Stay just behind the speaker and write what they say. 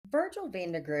Virgil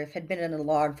Vandegrift had been in the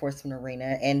law enforcement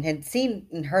arena and had seen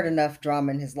and heard enough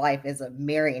drama in his life as a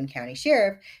Marion County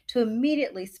sheriff to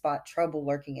immediately spot trouble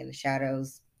lurking in the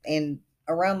shadows and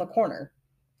around the corner.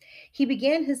 He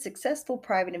began his successful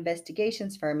private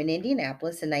investigations firm in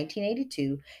Indianapolis in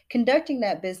 1982, conducting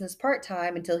that business part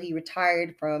time until he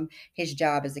retired from his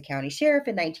job as a county sheriff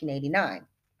in 1989.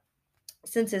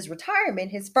 Since his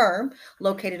retirement, his firm,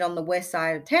 located on the west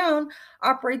side of town,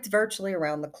 operates virtually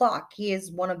around the clock. He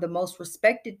is one of the most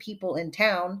respected people in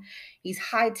town. He's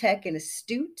high tech and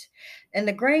astute, and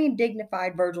the gray and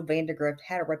dignified Virgil Vandegrift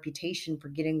had a reputation for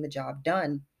getting the job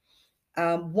done.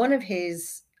 One of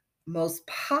his most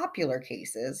popular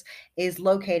cases is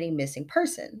locating missing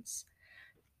persons.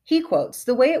 He quotes,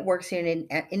 "The way it works here in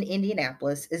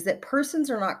Indianapolis is that persons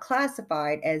are not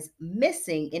classified as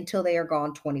missing until they are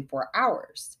gone 24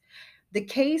 hours. The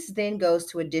case then goes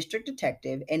to a district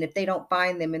detective, and if they don't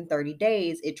find them in 30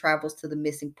 days, it travels to the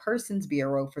Missing Persons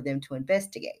Bureau for them to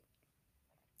investigate."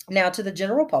 Now, to the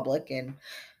general public, and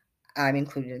I'm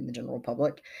included in the general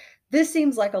public, this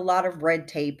seems like a lot of red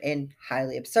tape and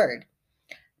highly absurd.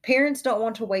 Parents don't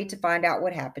want to wait to find out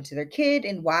what happened to their kid,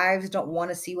 and wives don't want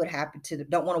to wait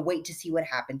to see what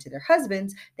happened to their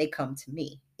husbands. They come to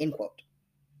me. End quote.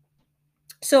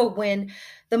 So when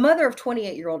the mother of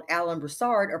 28-year-old Alan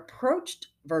Broussard approached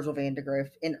Virgil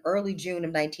Vandegrift in early June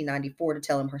of 1994 to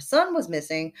tell him her son was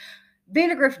missing,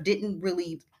 Vandegrift didn't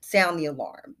really sound the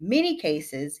alarm. Many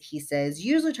cases, he says,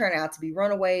 usually turn out to be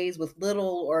runaways with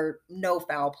little or no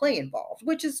foul play involved,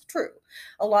 which is true.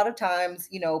 A lot of times,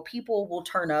 people will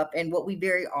turn up, and what we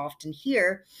very often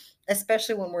hear,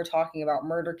 especially when we're talking about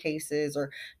murder cases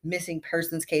or missing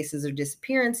persons cases or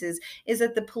disappearances, is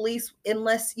that the police,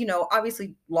 unless,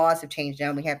 obviously laws have changed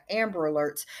now, we have Amber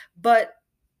Alerts, but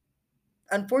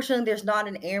unfortunately, there's not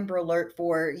an Amber Alert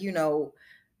for,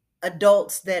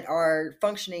 adults that are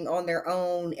functioning on their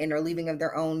own and are leaving of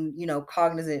their own,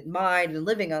 cognizant mind and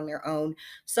living on their own.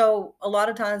 So a lot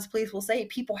of times police will say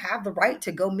people have the right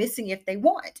to go missing if they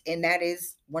want, and that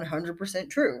is 100%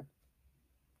 true.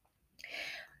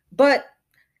 But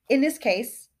in this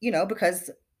case,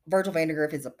 because Virgil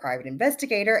Vandegrift is a private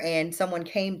investigator and someone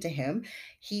came to him,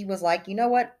 he was like, you know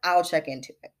what, I'll check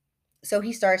into it. So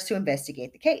he starts to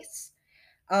investigate the case.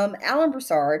 Alan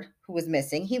Broussard, who was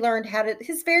missing, he learned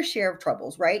his fair share of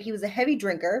troubles, right? He was a heavy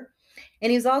drinker, and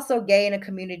he was also gay in a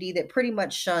community that pretty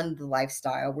much shunned the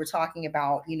lifestyle. We're talking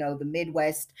about, the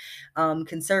Midwest,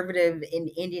 conservative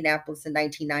in Indianapolis in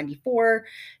 1994.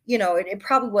 It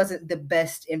probably wasn't the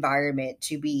best environment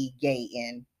to be gay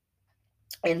in.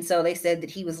 And so they said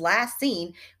that he was last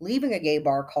seen leaving a gay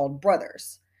bar called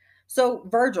Brothers. So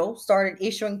Virgil started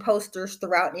issuing posters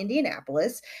throughout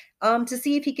Indianapolis to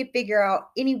see if he could figure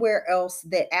out anywhere else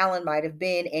that Alan might have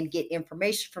been and get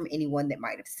information from anyone that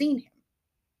might have seen him.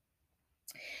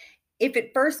 If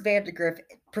at first Vandegrift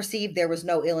perceived there was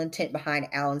no ill intent behind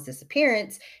Alan's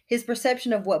disappearance, his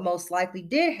perception of what most likely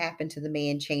did happen to the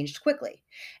man changed quickly.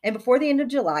 And before the end of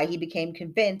July, he became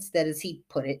convinced that, as he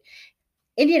put it,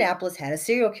 Indianapolis had a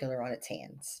serial killer on its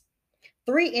hands.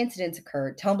 3 incidents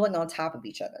occurred, tumbling on top of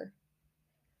each other.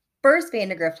 First,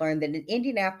 Vandegrift learned that an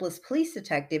Indianapolis police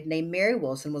detective named Mary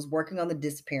Wilson was working on the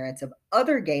disappearance of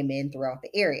other gay men throughout the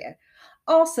area,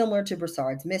 all similar to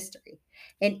Broussard's mystery,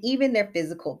 and even their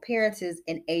physical appearances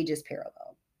and ages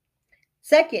parallel.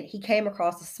 Second, he came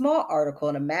across a small article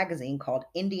in a magazine called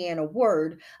Indiana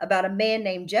Word about a man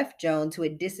named Jeff Jones who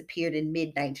had disappeared in mid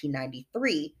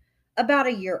 1993, about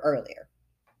a year earlier.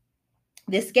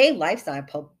 This gay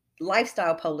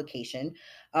lifestyle publication,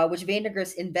 which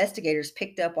Vandegrift's investigators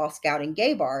picked up while scouting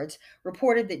gay bars,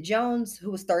 reported that Jones,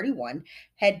 who was 31,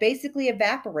 had basically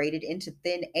evaporated into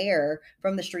thin air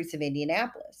from the streets of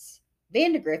Indianapolis.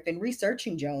 Vandegrift, in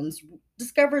researching Jones,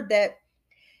 discovered that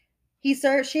he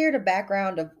shared a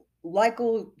background of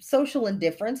likely social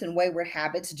indifference and wayward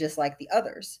habits just like the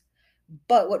others.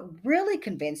 But what really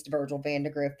convinced Virgil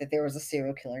Vandegrift that there was a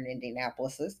serial killer in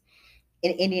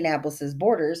Indianapolis's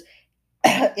borders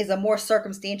is a more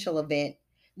circumstantial event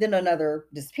than another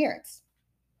disappearance.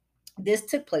 This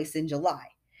took place in July.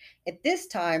 At this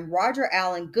time, Roger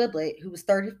Allen Goodlett, who was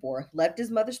 34, left his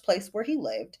mother's place where he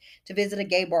lived to visit a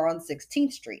gay bar on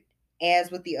 16th Street. As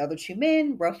with the other 2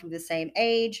 men, roughly the same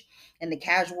age and the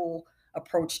casual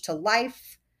approach to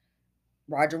life,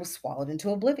 Roger was swallowed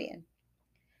into oblivion.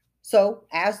 So,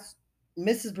 as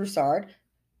Mrs. Broussard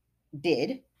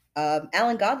did,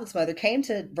 Alan Godlett's mother came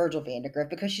to Virgil Vandegrift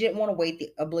because she didn't want to wait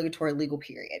the obligatory legal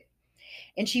period.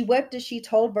 And she wept as she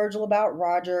told Virgil about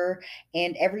Roger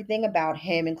and everything about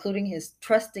him, including his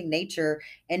trusting nature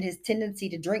and his tendency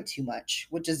to drink too much,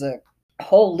 which is a a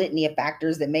whole litany of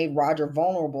factors that made Roger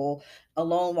vulnerable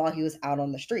alone while he was out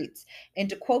on the streets. And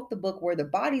to quote the book Where the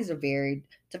Bodies Are Buried,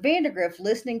 to Vandergrift,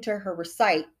 listening to her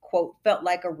recite, quote, felt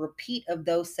like a repeat of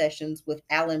those sessions with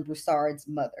Alan Broussard's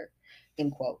mother,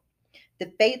 end quote.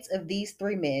 The fates of these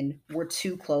three men were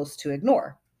too close to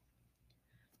ignore.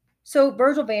 So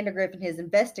Virgil Vandergrift and his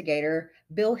investigator,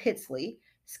 Bill Hitsley,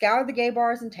 scoured the gay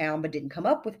bars in town but didn't come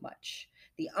up with much.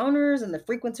 The owners and the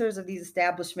frequenters of these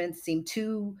establishments seemed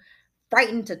too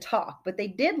frightened to talk, but they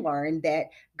did learn that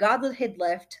Godlet had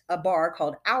left a bar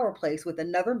called Our Place with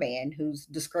another man whose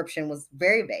description was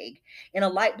very vague in a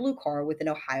light blue car with an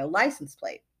Ohio license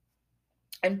plate.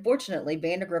 Unfortunately,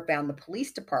 Vandergrift found the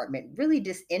police department really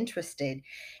disinterested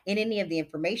in any of the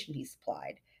information he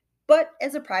supplied. But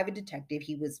as a private detective,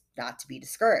 he was not to be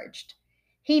discouraged.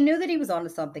 He knew that he was onto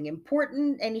something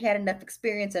important, and he had enough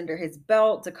experience under his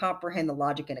belt to comprehend the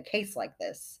logic in a case like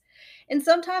this. And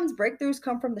sometimes breakthroughs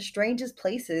come from the strangest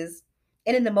places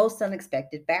and in the most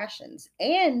unexpected fashions.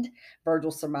 And Virgil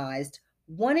surmised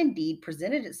one indeed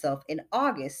presented itself in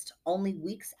August, only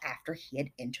weeks after he had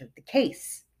entered the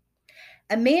case.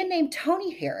 A man named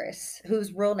Tony Harris,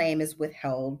 whose real name is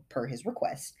withheld per his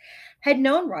request, had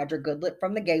known Roger Goodlet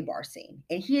from the gay bar scene,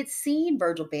 and he had seen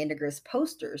Virgil Vandegrift's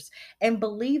posters and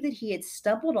believed that he had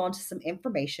stumbled onto some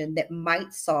information that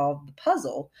might solve the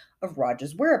puzzle of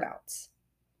Roger's whereabouts.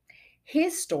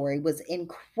 His story was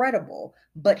incredible,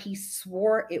 but he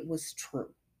swore it was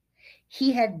true.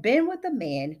 He had been with a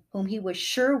man whom he was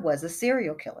sure was a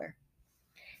serial killer.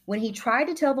 When he tried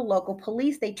to tell the local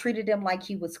police, they treated him like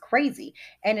he was crazy.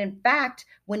 And in fact,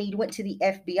 when he went to the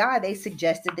FBI, they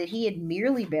suggested that he had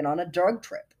merely been on a drug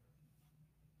trip.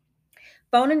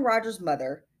 Phoning Roger's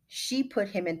mother, she put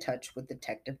him in touch with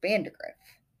Detective Vandegrift.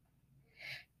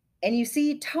 And you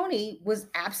see, Tony was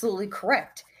absolutely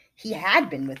correct. He had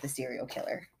been with the serial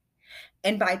killer.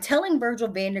 And by telling Virgil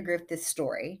Vandegrift this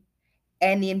story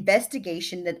and the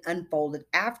investigation that unfolded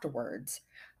afterwards,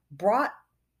 brought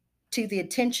to the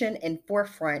attention and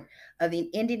forefront of the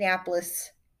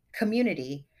Indianapolis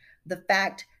community the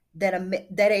fact that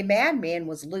a madman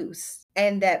was loose,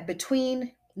 and that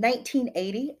between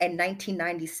 1980 and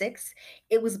 1996,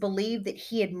 it was believed that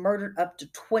he had murdered up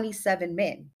to 27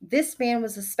 men. This man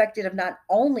was suspected of not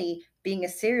only being a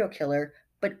serial killer,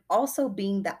 but also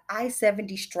being the I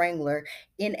 70 strangler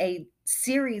in a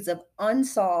series of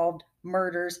unsolved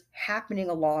murders happening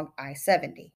along I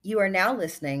 70. You are now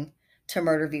listening to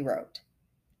Murder V Wrote.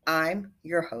 I'm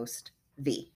your host,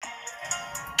 V.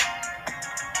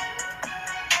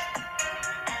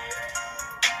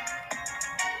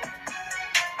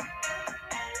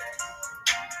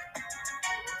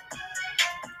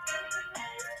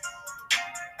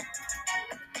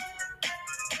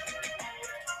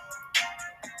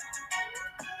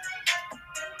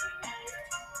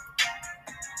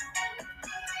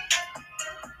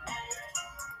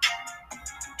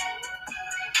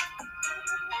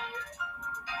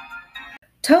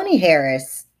 Tony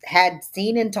Harris had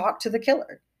seen and talked to the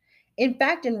killer. In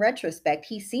fact, in retrospect,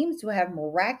 he seems to have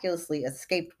miraculously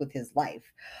escaped with his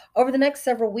life. Over the next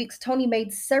several weeks, Tony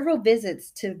made several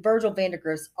visits to Virgil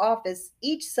Vandegrift's office,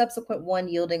 each subsequent one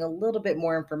yielding a little bit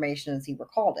more information as he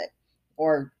recalled it,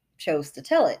 or chose to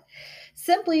tell it.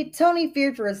 Simply, Tony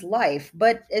feared for his life,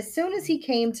 but as soon as he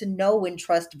came to know and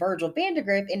trust Virgil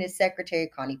Vandegrift and his secretary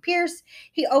Connie Pierce,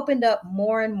 he opened up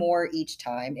more and more each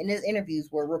time, and his interviews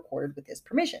were recorded with his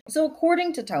permission. So,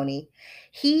 according to Tony,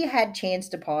 he had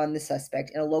chanced upon the suspect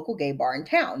in a local gay bar in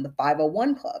town, the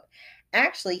 501 Club.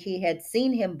 Actually, he had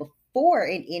seen him before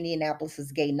in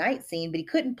Indianapolis's gay night scene, but he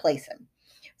couldn't place him.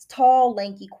 He's tall,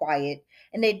 lanky, quiet,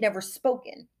 and they'd never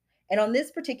spoken. And on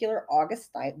this particular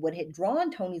August night, what had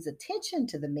drawn Tony's attention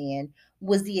to the man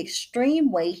was the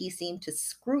extreme way he seemed to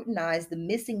scrutinize the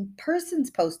missing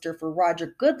persons poster for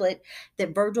Roger Goodlet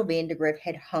that Virgil Vandegrift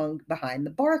had hung behind the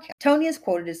bar counter. Tony is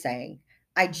quoted as saying,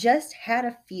 I just had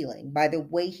a feeling by the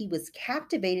way he was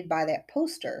captivated by that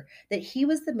poster that he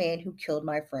was the man who killed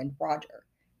my friend Roger.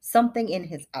 Something in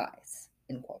his eyes,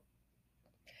 end quote.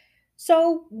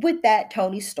 So with that,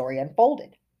 Tony's story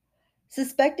unfolded.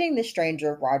 Suspecting the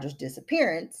stranger of Roger's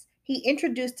disappearance, he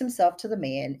introduced himself to the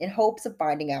man in hopes of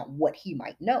finding out what he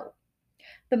might know.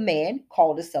 The man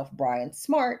called himself Brian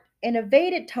Smart and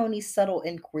evaded Tony's subtle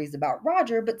inquiries about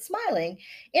Roger, but smiling,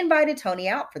 invited Tony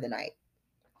out for the night.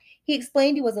 He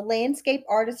explained he was a landscape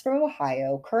artist from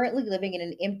Ohio, currently living in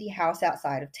an empty house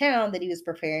outside of town that he was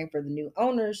preparing for the new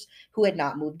owners who had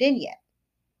not moved in yet.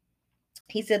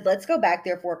 He said, let's go back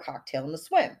there for a cocktail and a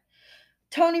swim.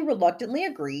 Tony reluctantly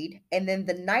agreed, and then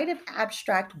the night of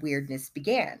abstract weirdness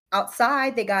began.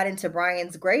 Outside, they got into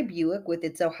Brian's gray Buick with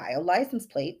its Ohio license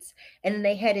plates, and then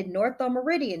they headed north on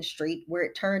Meridian Street, where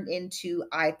it turned into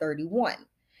I 31,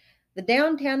 the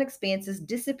downtown expanses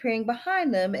disappearing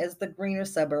behind them as the greener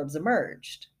suburbs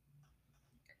emerged.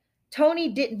 Tony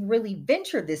didn't really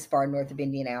venture this far north of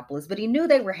Indianapolis, but he knew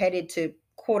they were headed to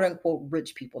quote unquote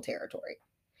rich people territory.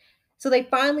 So they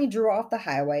finally drew off the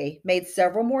highway, made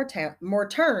several more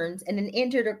turns, and then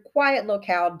entered a quiet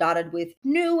locale dotted with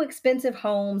new expensive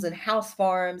homes and house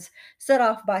farms set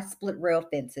off by split rail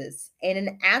fences. And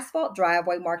an asphalt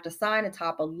driveway marked a sign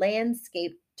atop a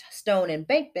landscaped stone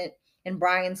embankment, and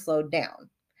Brian slowed down.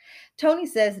 Tony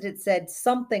says that it said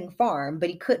something farm, but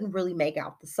he couldn't really make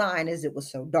out the sign as it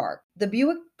was so dark. The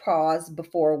Buick paused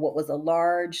before what was a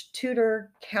large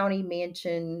Tudor country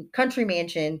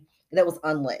mansion that was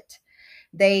unlit.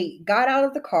 They got out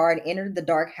of the car and entered the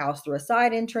dark house through a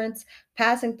side entrance,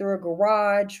 passing through a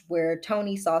garage where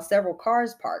Tony saw several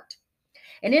cars parked.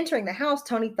 And entering the house,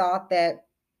 Tony thought that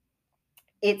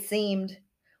it seemed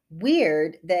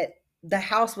weird that the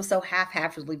house was so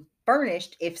half-heartedly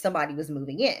furnished if somebody was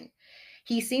moving in.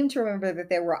 He seemed to remember that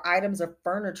there were items of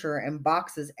furniture and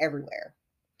boxes everywhere.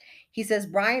 He says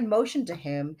Brian motioned to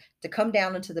him to come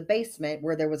down into the basement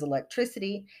where there was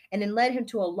electricity and then led him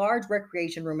to a large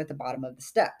recreation room at the bottom of the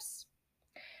steps.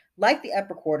 Like the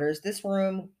upper quarters, this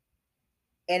room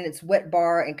and its wet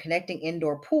bar and connecting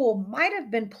indoor pool might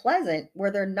have been pleasant were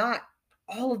there not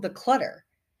all of the clutter.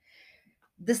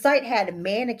 The site had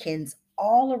mannequins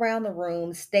all around the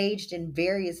room, staged in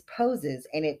various poses,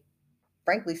 and it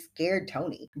frankly scared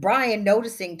Tony. Brian,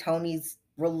 noticing Tony's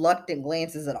reluctant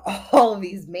glances at all of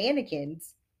these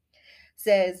mannequins,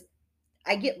 says,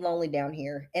 I get lonely down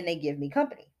here and they give me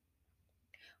company.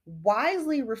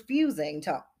 Wisely refusing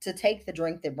to take the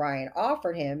drink that Brian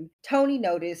offered him, Tony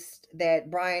noticed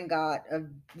that Brian got a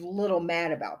little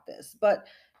mad about this. But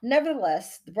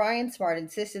nevertheless, Brian Smart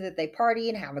insisted that they party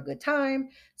and have a good time,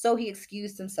 so he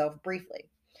excused himself briefly.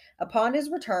 Upon his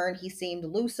return, he seemed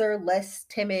looser, less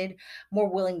timid, more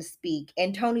willing to speak,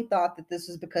 and Tony thought that this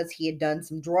was because he had done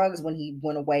some drugs when he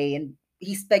went away, and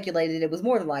he speculated it was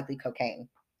more than likely cocaine.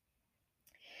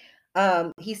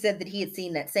 He said that he had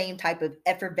seen that same type of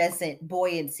effervescent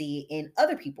buoyancy in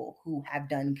other people who have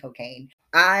done cocaine.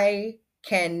 I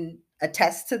can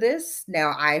attest to this.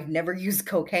 Now, I've never used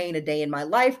cocaine a day in my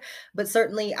life, but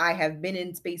certainly I have been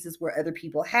in spaces where other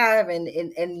people have, and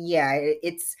yeah,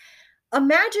 it's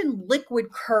imagine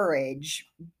liquid courage,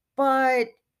 but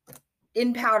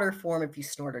in powder form if you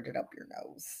snorted it up your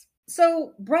nose.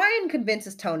 So Brian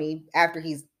convinces Tony, after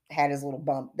he's had his little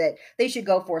bump, that they should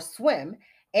go for a swim.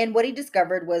 And what he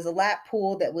discovered was a lap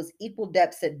pool that was equal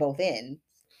depths at both ends.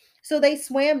 So they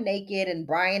swam naked, and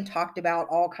Brian talked about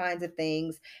all kinds of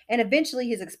things. And eventually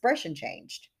his expression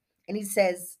changed. And he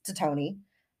says to Tony,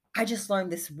 I just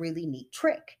learned this really neat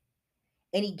trick.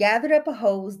 And he gathered up a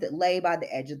hose that lay by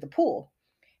the edge of the pool.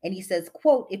 And he says,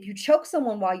 quote, if you choke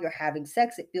someone while you're having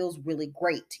sex, it feels really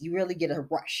great. You really get a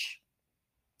rush.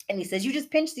 And he says, you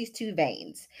just pinch these two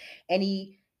veins. And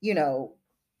he,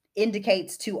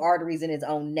 indicates two arteries in his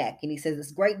own neck. And he says,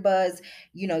 it's great buzz.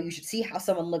 You should see how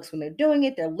someone looks when they're doing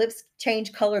it. Their lips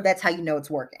change color. That's how you know it's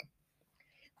working.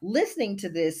 Listening to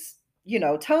this,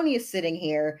 Tony is sitting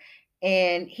here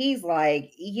and he's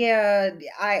like, yeah,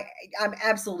 I'm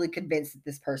absolutely convinced that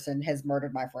this person has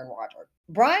murdered my friend Roger.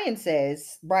 Brian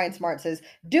Smart says,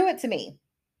 do it to me.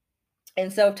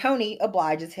 And so Tony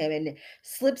obliges him and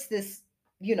slips this,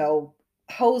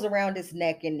 hose around his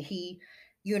neck, and he,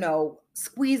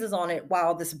 squeezes on it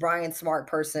while this Brian Smart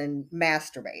person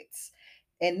masturbates.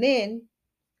 And then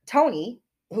Tony,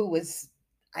 who was,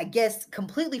 I guess,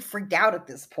 completely freaked out at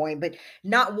this point, but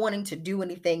not wanting to do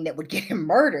anything that would get him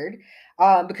murdered,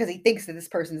 because he thinks that this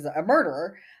person is a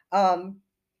murderer,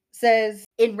 says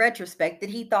in retrospect that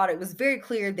he thought it was very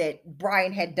clear that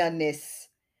Brian had done this,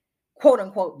 quote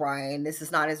unquote Brian. This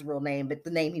is not his real name, but the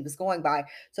name he was going by.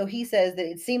 So he says that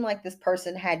it seemed like this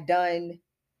person had done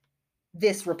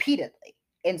this repeatedly.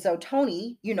 And so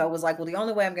Tony, was like, well, the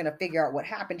only way I'm going to figure out what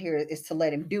happened here is to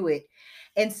let him do it.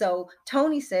 And so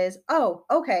Tony says, oh,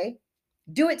 okay,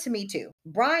 do it to me too.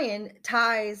 Brian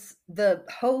ties the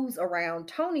hose around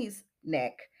Tony's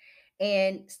neck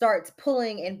and starts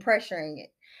pulling and pressuring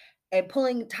it and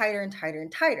pulling tighter and tighter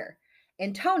and tighter.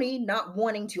 And Tony, not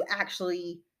wanting to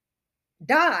actually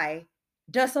die,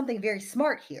 does something very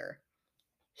smart here.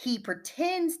 He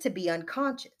pretends to be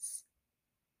unconscious.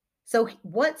 So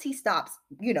once he stops,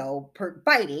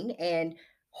 fighting and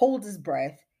holds his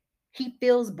breath, he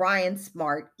feels Brian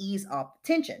Smart ease off the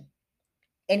tension.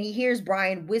 And he hears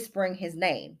Brian whispering his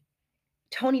name.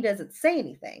 Tony doesn't say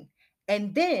anything.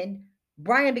 And then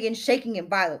Brian begins shaking him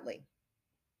violently.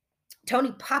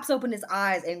 Tony pops open his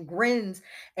eyes and grins,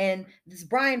 and this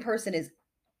Brian person is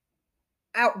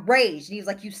outraged. And he's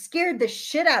like, "You scared the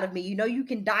shit out of me. You know you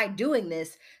can die doing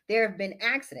this. There have been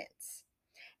accidents."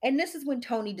 And this is when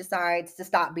Tony decides to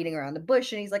stop beating around the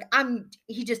bush. And he's like,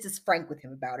 he just is frank with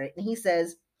him about it. And he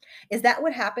says, "Is that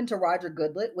what happened to Roger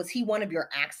Goodlet? Was he one of your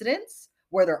accidents?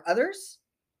 Were there others?"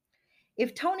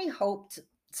 If Tony hoped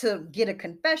to get a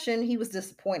confession, he was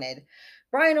disappointed.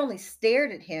 Brian only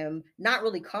stared at him, not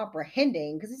really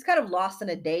comprehending, because he's kind of lost in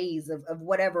a daze of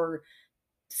whatever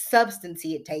substance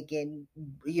he had taken,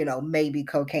 maybe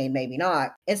cocaine, maybe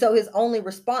not. And so his only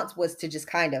response was to just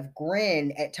kind of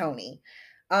grin at Tony.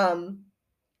 Um,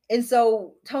 and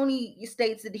so Tony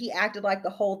states that he acted like the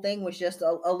whole thing was just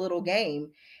a little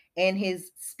game, and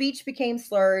his speech became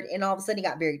slurred, and all of a sudden he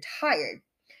got very tired.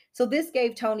 So this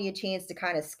gave Tony a chance to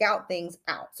kind of scout things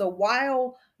out. So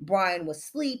while Brian was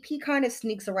asleep, he kind of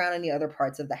sneaks around in the other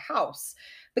parts of the house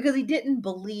because he didn't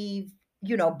believe,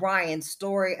 Brian's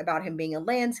story about him being a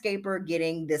landscaper,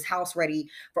 getting this house ready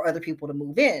for other people to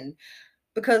move in,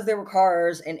 because there were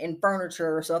cars and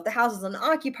furniture. So if the house is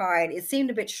unoccupied, it seemed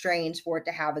a bit strange for it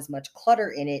to have as much clutter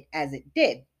in it as it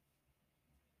did.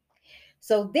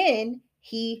 So then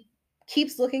he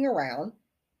keeps looking around,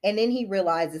 and then he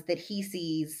realizes that he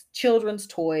sees children's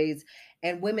toys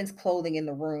and women's clothing in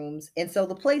the rooms. And so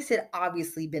the place had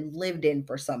obviously been lived in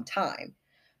for some time.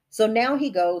 So now he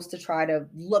goes to try to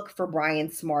look for Brian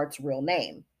Smart's real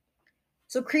name.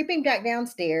 So creeping back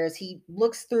downstairs, he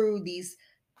looks through these,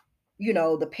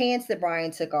 the pants that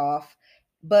Brian took off.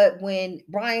 But when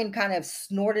Brian kind of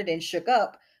snorted and shook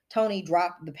up, Tony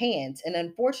dropped the pants. And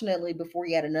unfortunately, before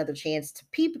he had another chance to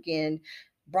peep again,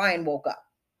 Brian woke up.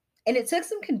 And it took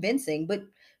some convincing, but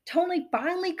Tony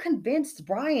finally convinced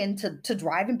Brian to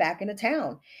drive him back into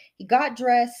town. He got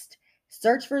dressed,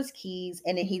 searched for his keys,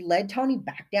 and then he led Tony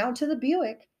back down to the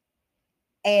Buick.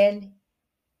 And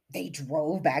they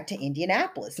drove back to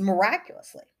Indianapolis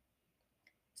miraculously.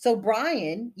 So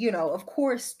Brian, of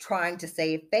course, trying to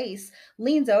save face,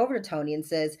 leans over to Tony and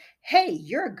says, "Hey,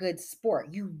 you're a good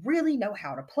sport. You really know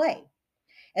how to play."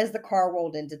 As the car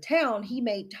rolled into town, he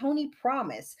made Tony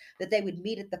promise that they would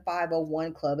meet at the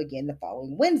 501 Club again the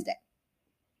following Wednesday.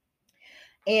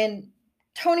 And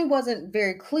Tony wasn't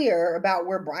very clear about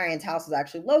where Brian's house was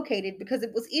actually located because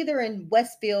it was either in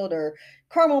Westfield or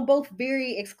Carmel, both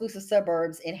very exclusive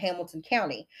suburbs in Hamilton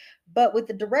County. But with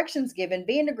the directions given,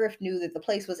 Vandergrift knew that the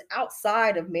place was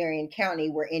outside of Marion County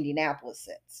where Indianapolis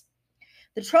sits.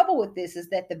 The trouble with this is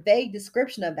that the vague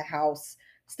description of the house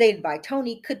stated by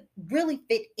Tony could really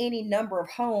fit any number of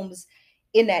homes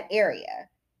in that area.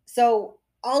 So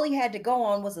all he had to go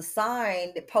on was a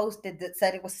sign that posted that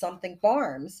said it was something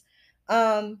farms.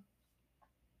 Um,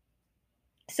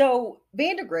 so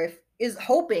Vandergriff is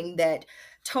hoping that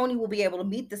Tony will be able to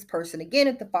meet this person again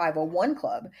at the 501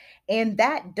 Club, and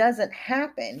that doesn't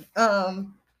happen.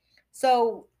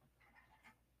 So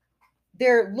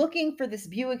they're looking for this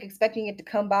Buick, expecting it to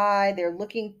come by. They're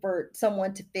looking for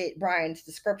someone to fit Brian's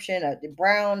description, a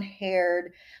brown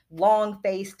haired, long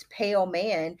faced, pale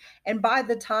man. And by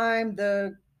the time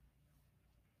the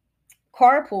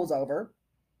car pulls over,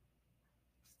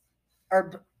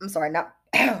 or I'm sorry, not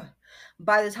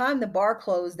by the time the bar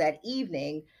closed that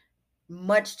evening,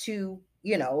 much to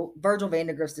Virgil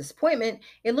Vandergrift's disappointment,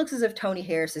 it looks as if Tony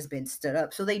Harris has been stood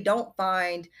up. So they don't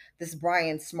find this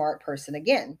Brian Smart person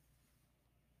again.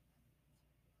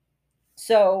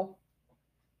 So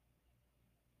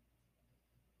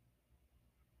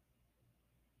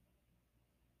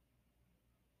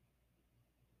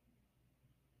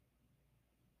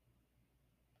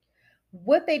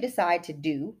what they decide to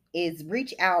do is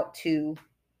reach out to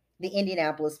the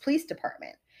Indianapolis Police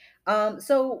Department.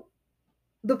 So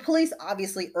the police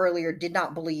obviously earlier did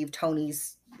not believe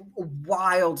Tony's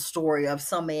wild story of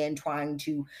some man trying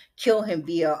to kill him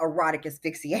via erotic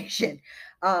asphyxiation.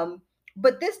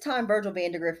 But this time, Virgil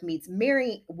Vandergrift meets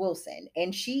Mary Wilson,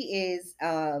 and she is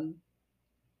a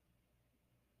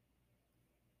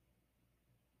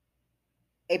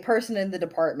person in the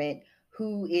department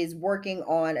who is working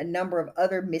on a number of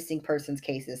other missing persons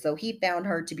cases. So he found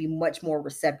her to be much more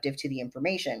receptive to the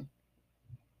information.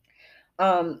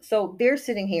 So they're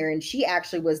sitting here, and she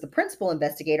actually was the principal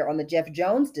investigator on the Jeff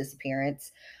Jones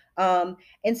disappearance.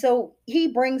 And so he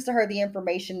brings to her the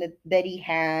information that he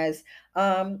has.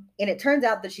 And it turns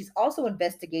out that she's also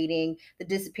investigating the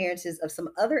disappearances of some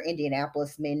other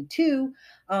Indianapolis men too.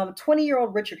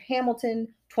 20-year-old Richard Hamilton,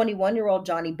 21-year-old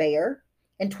Johnny Bayer,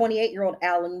 and 28-year-old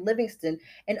Alan Livingston,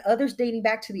 and others dating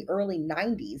back to the early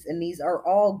 90s. And these are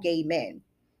all gay men.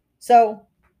 So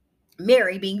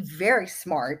Mary, being very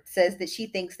smart, says that she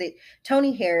thinks that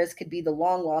Tony Harris could be the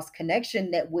long lost connection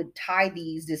that would tie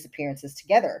these disappearances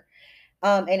together.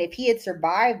 And if he had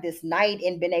survived this night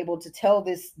and been able to tell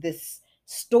this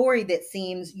story that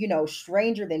seems,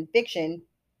 stranger than fiction,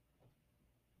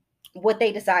 what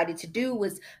they decided to do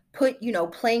was put,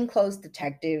 plainclothes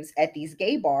detectives at these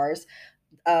gay bars,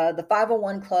 the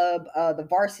 501 Club, the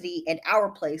Varsity, and Our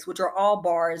Place, which are all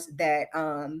bars that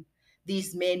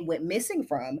these men went missing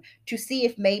from, to see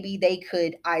if maybe they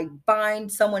could I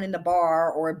find someone in the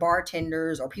bar or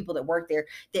bartenders or people that work there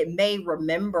that may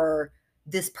remember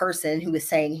this person who is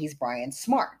saying he's Brian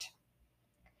Smart.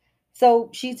 So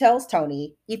she tells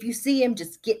Tony, if you see him,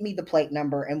 just get me the plate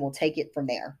number and we'll take it from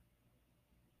there.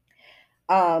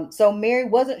 So Mary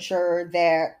wasn't sure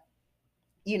that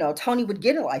Tony would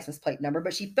get a license plate number,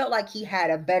 but she felt like he had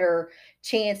a better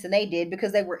chance than they did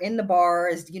because they were in the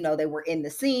bars, they were in the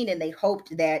scene, and they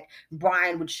hoped that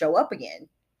Brian would show up again.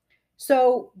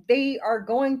 So they are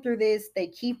going through this, they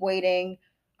keep waiting.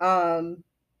 Um,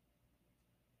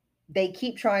 they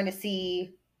keep trying to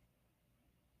see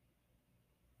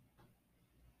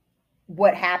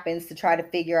what happens to try to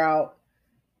figure out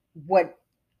what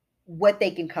what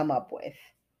they can come up with.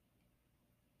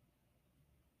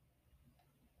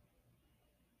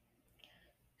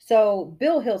 So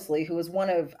Bill Hilsley, who was one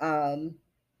of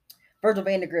Virgil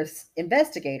Vandegrift's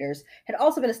investigators, had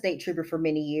also been a state trooper for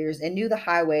many years and knew the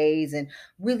highways and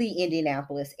really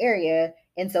Indianapolis area.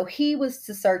 And so he was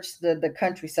to search the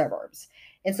country suburbs.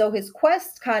 And so his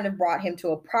quest kind of brought him to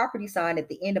a property sign at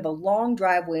the end of a long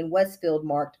driveway in Westfield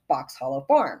marked Fox Hollow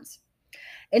Farms.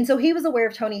 And so he was aware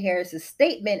of Tony Harris's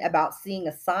statement about seeing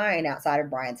a sign outside of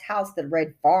Brian's house that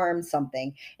read farm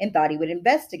something and thought he would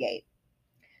investigate.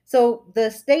 So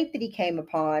the state that he came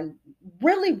upon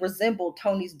really resembled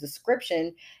Tony's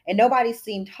description, and nobody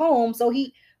seemed home. So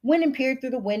he went and peered through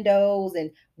the windows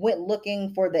and went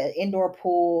looking for the indoor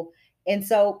pool. And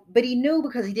so, but he knew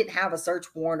because he didn't have a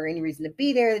search warrant or any reason to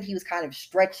be there that he was kind of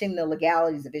stretching the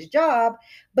legalities of his job.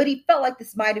 But he felt like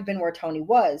this might have been where Tony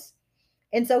was.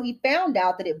 And so he found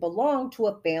out that it belonged to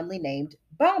a family named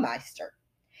Baumeister.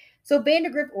 So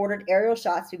Vandegrift ordered aerial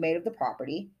shots to be made of the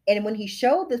property. And when he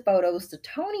showed the photos to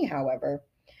Tony, however,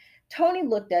 Tony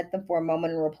looked at them for a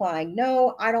moment and replying,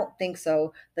 no, I don't think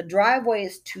so. The driveway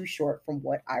is too short from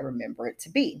what I remember it to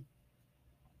be.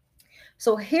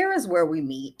 So here is where we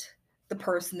meet the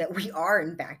person that we are,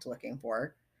 in fact, looking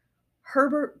for,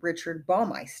 Herbert Richard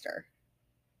Baumeister.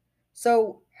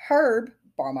 So Herb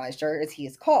Baumeister, as he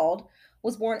is called,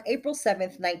 was born April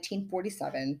 7th,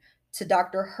 1947, to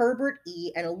Dr. Herbert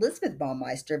E. and Elizabeth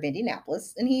Baumeister of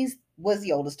Indianapolis, and he was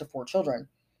the oldest of four children.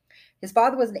 His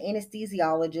father was an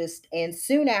anesthesiologist, and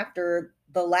soon after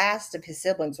the last of his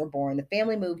siblings were born, the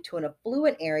family moved to an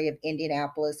affluent area of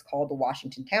Indianapolis called the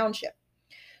Washington Township.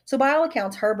 So, by all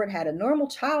accounts, Herbert had a normal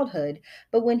childhood,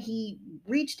 but when he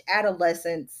reached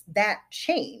adolescence, that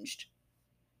changed.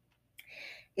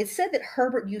 It's said that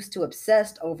Herbert used to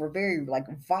obsess over very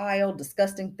vile,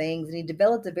 disgusting things, and he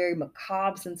developed a very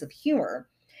macabre sense of humor.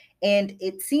 And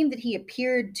it seemed that he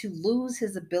appeared to lose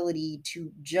his ability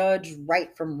to judge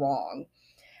right from wrong.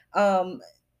 Um,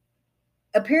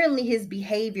 Apparently, his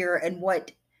behavior and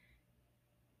what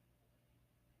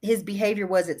his behavior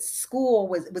was at school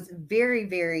was very,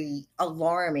 very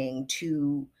alarming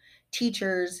to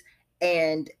teachers,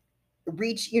 and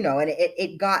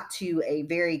it got to a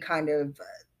very kind of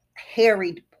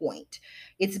harried point.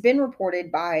 It's been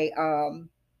reported by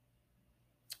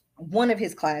one of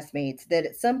his classmates that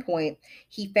at some point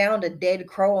he found a dead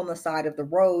crow on the side of the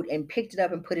road and picked it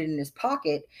up and put it in his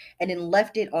pocket and then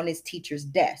left it on his teacher's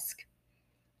desk.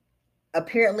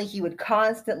 Apparently, he would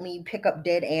constantly pick up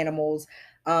dead animals.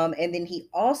 And then he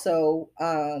also,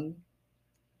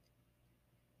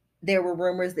 there were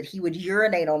rumors that he would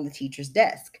urinate on the teacher's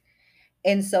desk.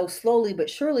 And so slowly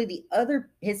but surely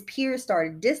his peers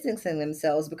started distancing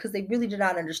themselves because they really did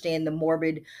not understand the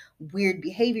morbid, weird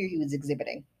behavior he was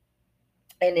exhibiting.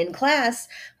 And in class,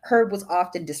 Herb was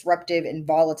often disruptive and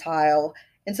volatile.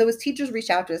 And so his teachers reached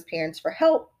out to his parents for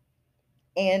help,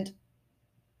 and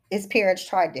his parents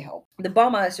tried to help. The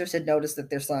Baumeisters had noticed that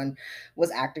their son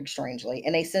was acting strangely,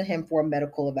 and they sent him for a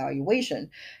medical evaluation.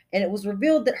 And it was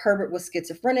revealed that Herbert was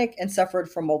schizophrenic and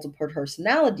suffered from multiple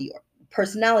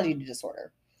personality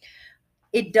disorder.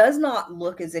 It does not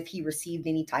look as if he received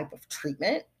any type of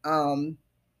treatment.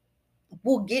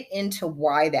 We'll get into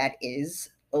why that is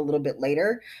a little bit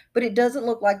later, but it doesn't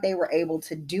look like they were able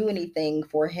to do anything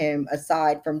for him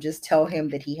aside from just tell him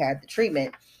that he had the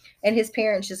treatment. And his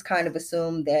parents just kind of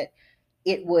assumed that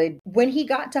it would, when he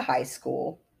got to high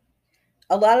school,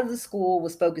 A lot of the school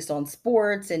was focused on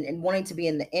sports and wanting to be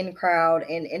in the in crowd.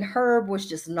 And Herb was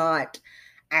just not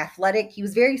athletic. He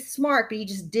was very smart, but he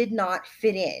just did not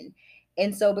fit in.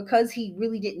 And so, because he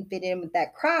really didn't fit in with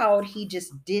that crowd, he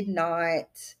just did not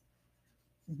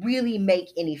really make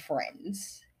any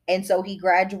friends. And so he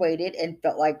graduated and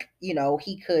felt like,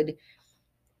 he could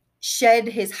shed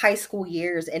his high school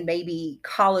years and maybe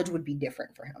college would be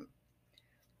different for him.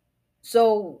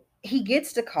 So he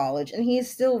gets to college and he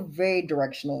is still very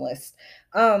directionalist.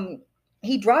 Um,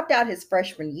 he dropped out his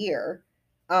freshman year.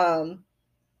 Um,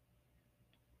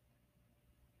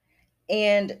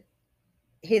 and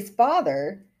his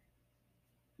father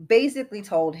basically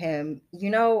told him,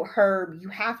 Herb, you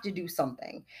have to do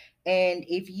something. And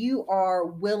if you are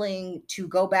willing to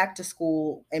go back to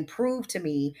school and prove to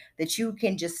me that you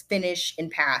can just finish and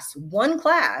pass one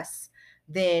class,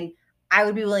 then I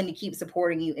would be willing to keep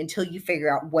supporting you until you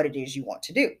figure out what it is you want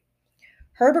to do.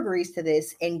 Herb agrees to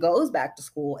this and goes back to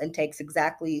school and takes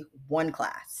exactly one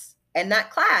class. And that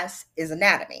class is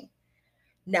anatomy.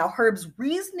 Now, Herb's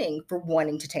reasoning for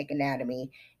wanting to take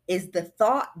anatomy is the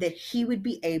thought that he would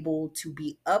be able to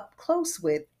be up close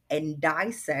with and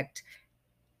dissect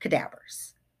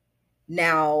cadavers.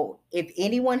 Now, if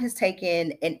anyone has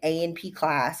taken an A&P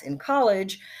class in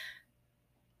college,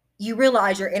 you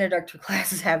realize your introductory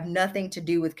classes have nothing to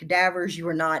do with cadavers. You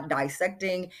are not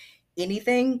dissecting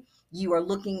anything. You are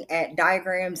looking at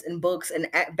diagrams and books, and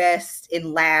at best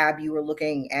in lab, you are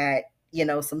looking at,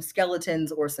 some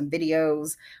skeletons or some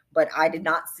videos. But I did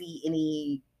not see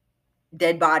any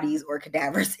dead bodies or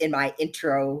cadavers in my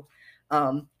intro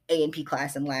A&P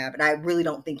class in lab. And I really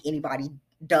don't think anybody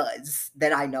does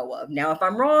that I know of. Now, if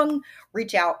I'm wrong,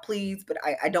 reach out, please. But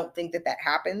I don't think that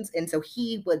happens. And so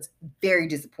he was very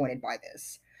disappointed by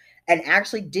this and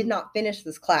actually did not finish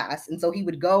this class. And so he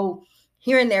would go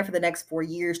here and there for the next 4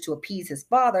 years to appease his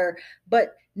father,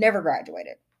 but never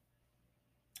graduated.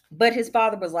 But his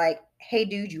father was like, hey,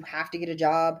 dude, you have to get a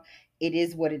job. It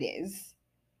is what it is.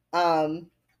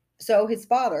 So his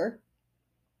father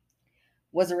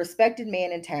was a respected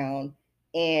man in town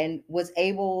and was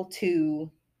able to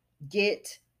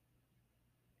get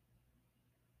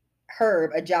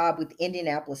Herb a job with the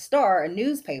Indianapolis Star, a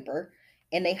newspaper,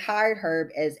 and they hired Herb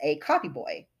as a copy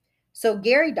boy. So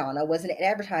Gary Donna was an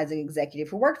advertising executive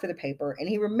who worked for the paper, and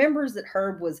he remembers that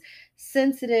Herb was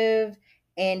sensitive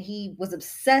and he was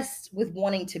obsessed with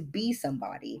wanting to be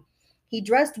somebody. He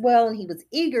dressed well and he was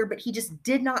eager, but he just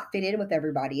did not fit in with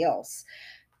everybody else.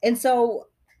 And so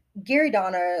Gary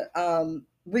Donna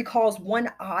recalls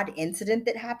one odd incident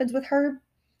that happens with Herb.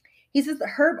 He says that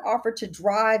Herb offered to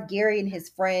drive Gary and his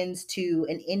friends to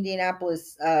an Indiana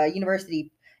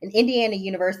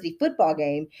University football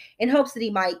game in hopes that he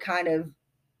might kind of,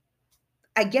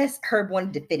 I guess Herb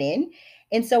wanted to fit in.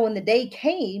 And so when the day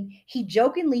came, he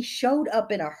jokingly showed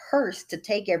up in a hearse to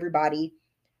take everybody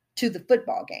to the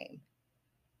football game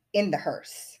in the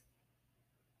hearse.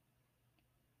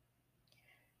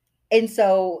 And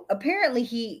so apparently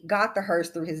he got the hearse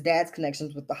through his dad's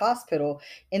connections with the hospital.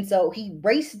 And so he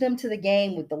raced them to the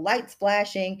game with the lights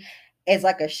flashing as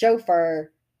like a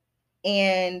chauffeur.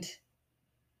 And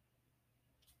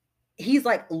he's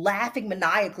like laughing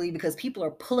maniacally because people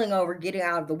are pulling over, getting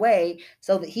out of the way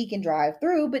so that he can drive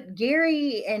through. But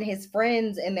Gary and his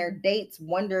friends and their dates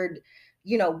wondered,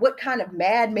 what kind of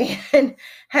madman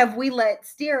have we let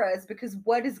steer us? Because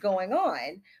what is going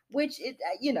on? Which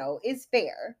is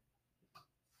fair.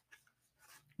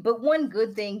 But one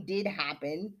good thing did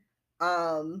happen.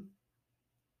 Um,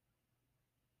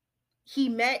 he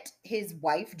met his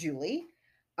wife, Julie.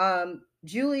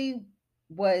 Julie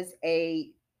was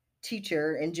a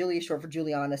teacher, and Julie is short for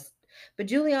Juliana. But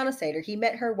Juliana Sater, he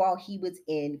met her while he was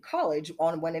in college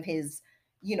on one of his,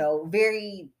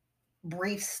 very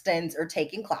brief stints or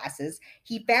taking classes.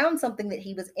 He found something that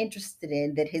he was interested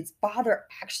in that his father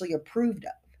actually approved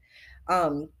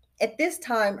of. At this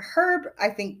time, Herb, I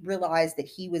think, realized that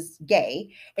he was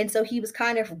gay. And so he was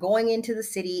kind of going into the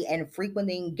city and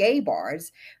frequenting gay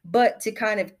bars, but to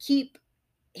kind of keep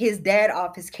his dad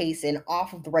off his case and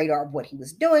off of the radar of what he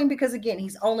was doing, because again,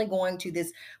 he's only going to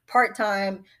this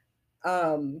part-time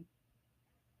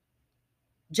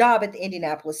job at the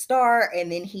Indianapolis Star,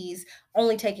 and then he's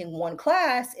only taking one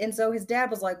class. And so his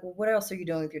dad was like, well, what else are you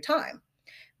doing with your time?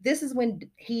 This is when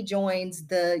he joins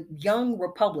the Young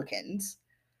Republicans.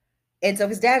 And so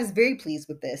his dad is very pleased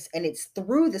with this. And it's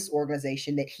through this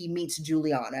organization that he meets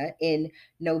Juliana in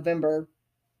November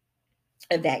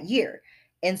of that year.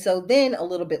 And so then a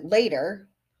little bit later,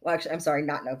 Well, actually, I'm sorry,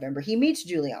 not November. He meets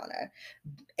Juliana.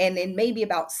 And then maybe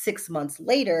about 6 months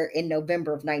later, in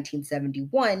November of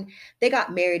 1971, they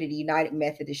got married at a United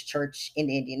Methodist Church in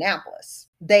Indianapolis.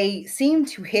 They seemed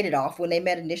to hit it off when they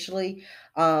met initially.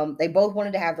 They both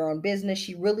wanted to have their own business.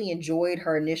 She really enjoyed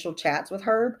her initial chats with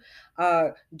Herb.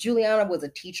 Juliana was a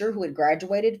teacher who had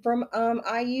graduated from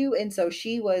IU, and so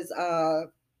she was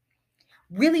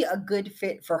really a good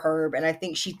fit for Herb. And I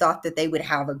think she thought that they would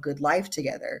have a good life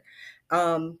together.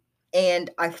 Um, and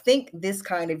I think this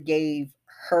kind of gave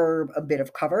Herb a bit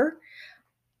of cover.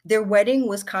 Their wedding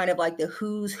was kind of like the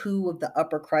who's who of the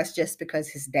upper crust just because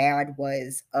his dad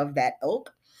was of that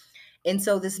ilk. And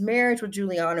so this marriage with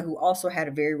Juliana, who also had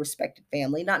a very respected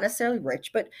family, not necessarily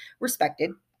rich, but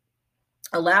respected,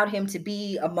 allowed him to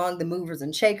be among the movers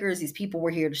and shakers. These people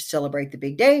were here to celebrate the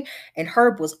big day, and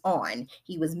Herb was on.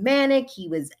 He was manic, he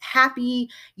was happy,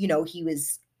 he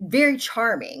was very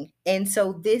charming. And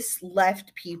so this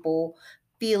left people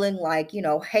feeling like,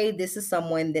 hey, this is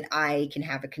someone that I can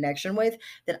have a connection with,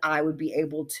 that I would be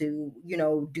able to,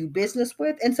 do business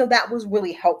with. And so that was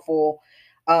really helpful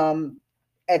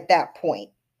at that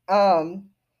point.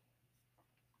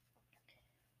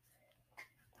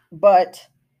 But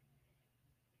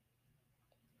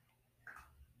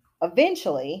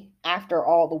eventually, after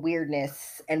all the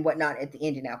weirdness and whatnot at the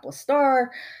Indianapolis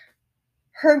Star,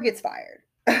 Herb gets fired.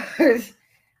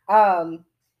 um,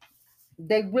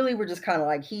 they really were just kind of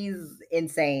like, he's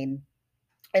insane.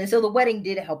 And so the wedding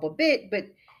did help a bit, but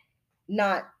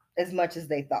not as much as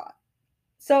they thought.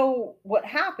 So what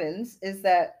happens is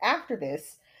that after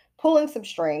this, pulling some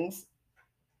strings,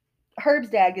 Herb's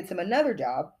dad gets him another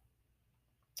job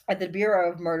at the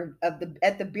Bureau of Motor of the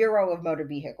at the Bureau of Motor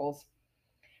Vehicles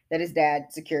that his dad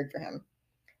secured for him.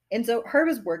 And so Herb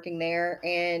is working there,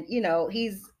 and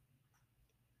he's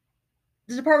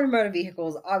the Department of Motor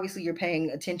Vehicles. Obviously, you're paying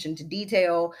attention to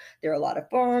detail. There are a lot of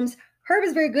forms. Herb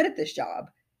is very good at this job.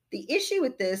 The issue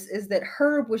with this is that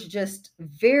Herb was just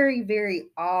very, very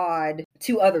odd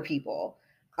to other people.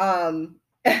 Um,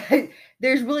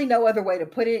 there's really no other way to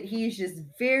put it. He's just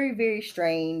very, very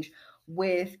strange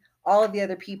with all of the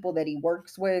other people that he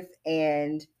works with,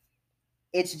 and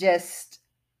it's just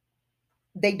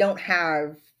they don't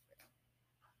have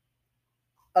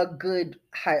a good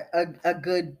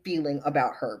feeling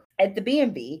about her. At the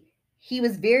B&B, he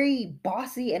was very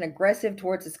bossy and aggressive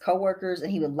towards his coworkers,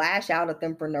 and he would lash out at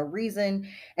them for no reason,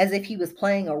 as if he was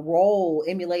playing a role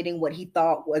emulating what he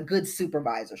thought a good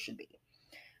supervisor should be.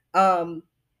 Um,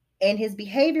 and his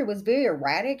behavior was very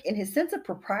erratic, and his sense of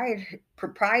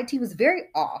propriety was very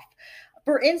off.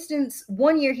 For instance,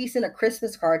 one year he sent a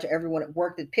Christmas card to everyone at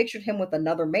work that pictured him with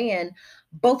another man,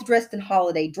 both dressed in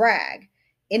holiday drag.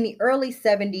 In the early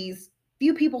 70s,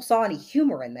 few people saw any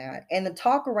humor in that, and the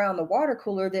talk around the water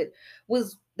cooler that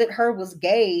Herb was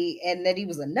gay and that he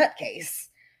was a nutcase.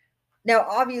 Now,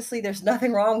 obviously, there's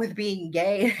nothing wrong with being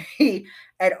gay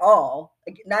at all,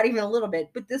 not even a little bit.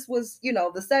 But this was,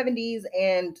 the 70s,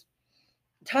 and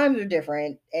times are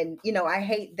different. And I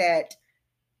hate that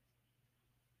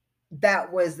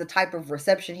that was the type of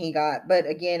reception he got. But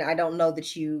again, I don't know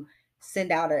that you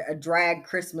send out a drag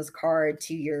Christmas card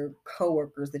to your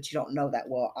coworkers that you don't know that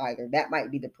well either. That might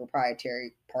be the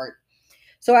proprietary part.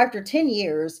 So after 10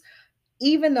 years,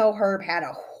 even though Herb had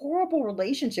a horrible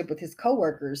relationship with his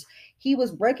coworkers, he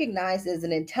was recognized as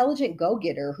an intelligent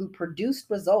go-getter who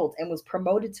produced results and was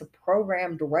promoted to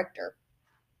program director.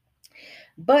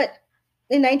 But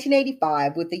in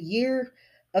 1985, with the year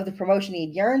of the promotion he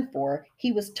had yearned for,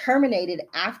 he was terminated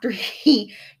after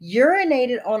he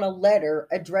urinated on a letter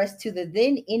addressed to the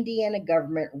then Indiana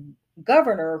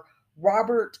governor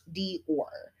Robert D.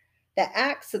 Orr. The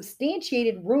act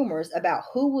substantiated rumors about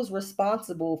who was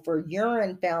responsible for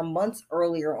urine found months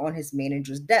earlier on his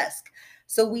manager's desk.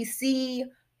 So we see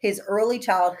his early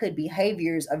childhood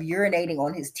behaviors of urinating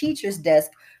on his teacher's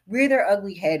desk rear their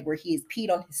ugly head where he has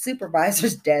peed on his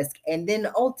supervisor's desk, and then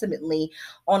ultimately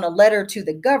on a letter to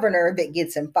the governor that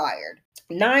gets him fired.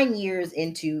 9 years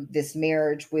into this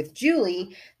marriage with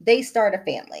Julie, they start a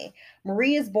family.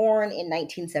 Marie is born in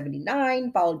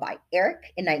 1979, followed by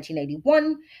Eric in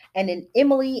 1981, and then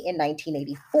Emily in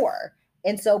 1984.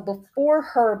 And so before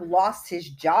Herb lost his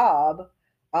job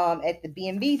at the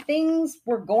B&B, things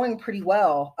were going pretty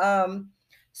well.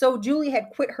 So Julie had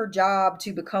quit her job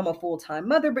to become a full-time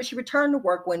mother, but she returned to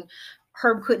work when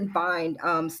Herb couldn't find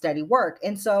steady work.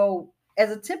 And so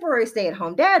as a temporary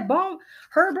stay-at-home dad,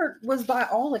 Herbert was by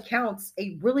all accounts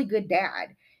a really good dad.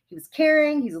 He was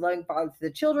caring, he's a loving father to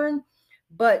the children,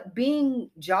 but being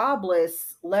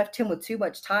jobless left him with too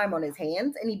much time on his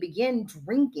hands, and he began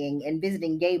drinking and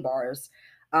visiting gay bars,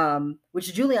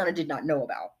 which Juliana did not know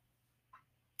about.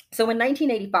 So in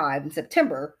 1985, in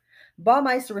September,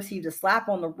 Baumeister received a slap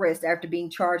on the wrist after being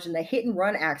charged in a hit and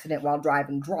run accident while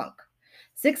driving drunk.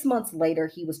 6 months later,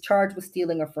 he was charged with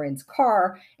stealing a friend's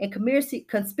car and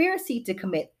conspiracy to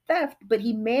commit theft, but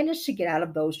he managed to get out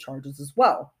of those charges as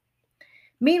well.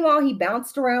 Meanwhile, he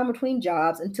bounced around between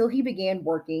jobs until he began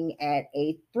working at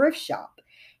a thrift shop.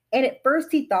 And at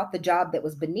first, he thought the job that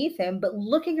was beneath him, but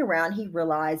looking around, he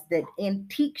realized that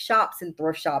antique shops and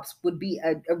thrift shops would be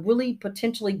a really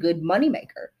potentially good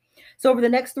moneymaker. So, over the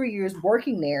next 3 years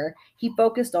working there, he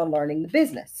focused on learning the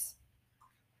business.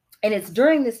 And it's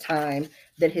during this time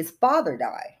that his father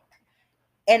died.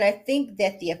 And I think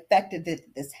that the effect that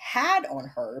this had on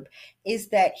Herb is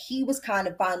that he was kind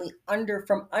of finally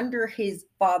under his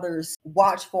father's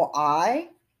watchful eye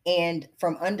and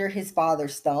from under his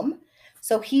father's thumb.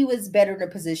 So he was better in a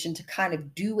position to kind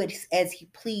of do it as he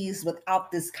pleased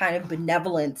without this kind of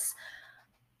benevolence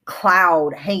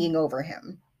cloud hanging over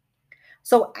him.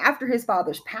 So after his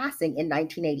father's passing in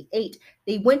 1988,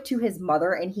 they went to his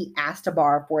mother and he asked to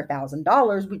borrow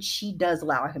 $4,000, which she does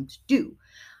allow him to do.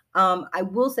 I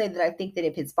will say that I think that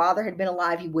if his father had been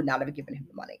alive, he would not have given him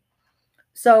the money.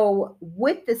 So,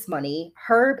 with this money,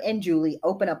 Herb and Julie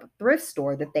open up a thrift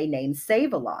store that they named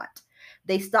Save a Lot.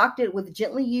 They stocked it with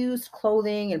gently used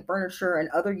clothing and furniture and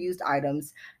other used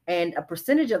items, and a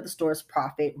percentage of the store's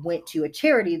profit went to a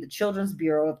charity, the Children's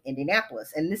Bureau of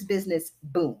Indianapolis, and this business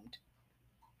boomed.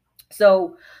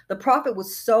 So the profit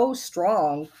was so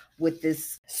strong with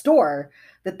this store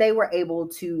that they were able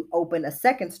to open a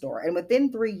second store. And within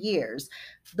 3 years,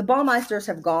 the Ballmeisters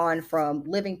have gone from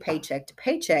living paycheck to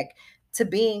paycheck to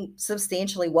being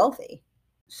substantially wealthy.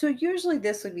 So usually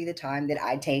this would be the time that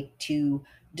I take to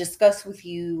discuss with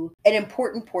you an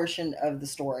important portion of the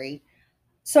story.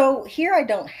 So here I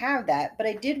don't have that, but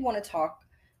I did want to talk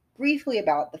briefly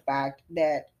about the fact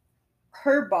that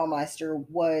Herb Baumeister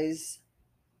was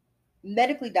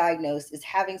medically diagnosed as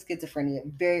having schizophrenia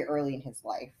very early in his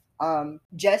life.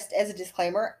 Just as a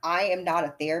disclaimer, I am not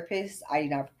a therapist. I do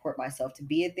not purport myself to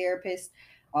be a therapist.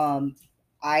 Um,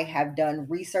 I have done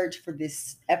research for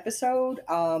this episode,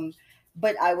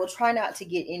 but I will try not to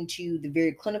get into the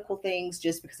very clinical things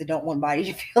just because I don't want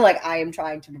anybody to feel like I am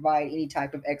trying to provide any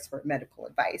type of expert medical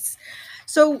advice.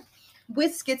 So,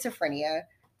 with schizophrenia,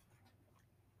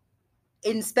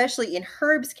 and especially in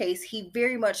Herb's case, he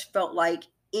very much felt like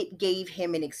it gave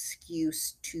him an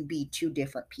excuse to be two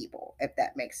different people, if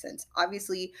that makes sense.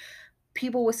 Obviously,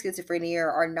 people with schizophrenia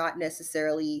are not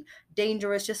necessarily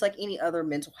dangerous, just like any other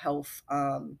mental health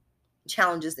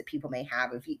challenges that people may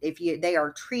have. If they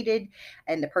are treated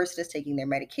and the person is taking their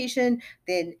medication,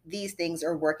 then these things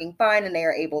are working fine and they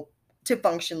are able to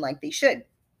function like they should.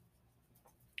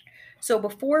 So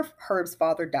before Herb's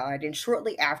father died, and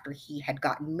shortly after he had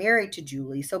gotten married to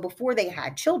Julie, so before they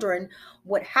had children,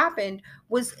 what happened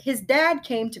was his dad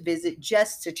came to visit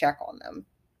just to check on them.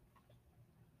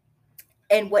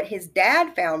 And what his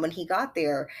dad found when he got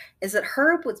there is that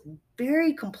Herb was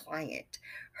very compliant.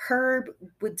 Herb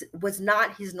was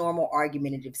not his normal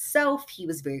argumentative self. He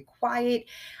was very quiet.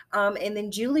 And then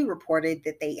Julie reported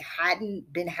that they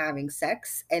hadn't been having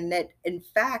sex, and that, in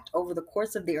fact, over the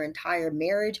course of their entire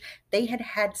marriage, they had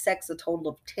had sex a total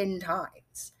of 10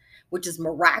 times, which is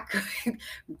miraculous,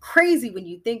 crazy when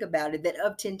you think about it, that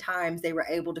of 10 times they were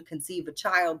able to conceive a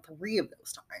child 3 of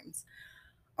those times.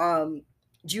 Um,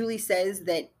 Julie says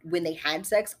that when they had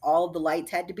sex, all the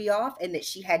lights had to be off, and that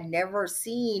she had never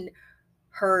seen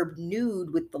Herb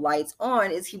nude with the lights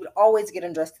on, as he would always get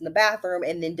undressed in the bathroom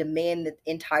and then demand that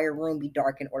the entire room be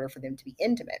dark in order for them to be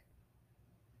intimate.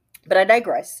 But I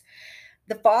digress.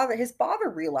 His father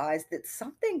realized that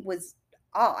something was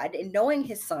odd, and knowing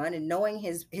his son and knowing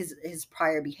his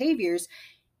prior behaviors,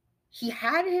 he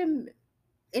had him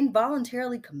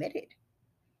involuntarily committed.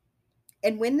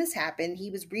 And when this happened,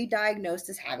 he was re-diagnosed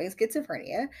as having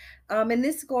schizophrenia. And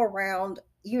this go around,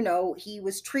 he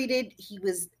was treated. He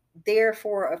was there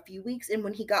for a few weeks, and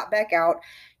when he got back out,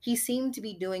 he seemed to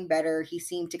be doing better. He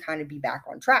seemed to kind of be back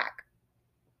on track.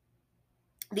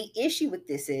 The issue with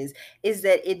this is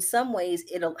that in some ways,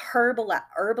 Herb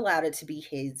allowed it to be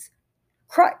his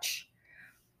crutch.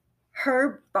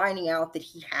 Herb finding out that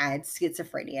he had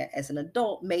schizophrenia as an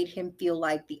adult made him feel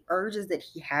like the urges that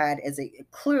he had as a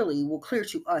clear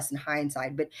to us in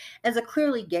hindsight, but as a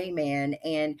clearly gay man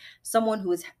and someone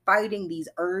who is fighting these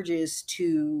urges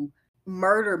to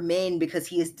murder men because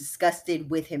he is disgusted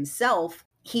with himself,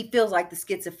 he feels like the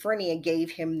schizophrenia gave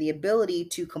him the ability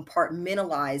to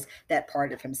compartmentalize that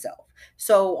part of himself.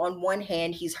 So on one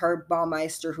hand, he's Herb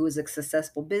Baumeister, who is a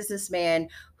successful businessman,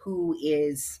 who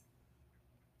is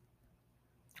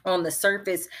on the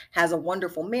surface has a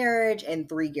wonderful marriage and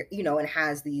and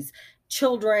has these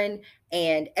children,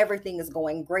 and everything is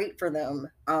going great for them.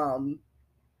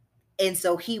 And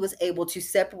so he was able to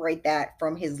separate that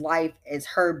from his life as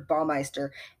Herb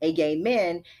Baumeister, a gay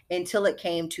man, until it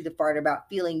came to the part about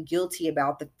feeling guilty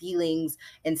about the feelings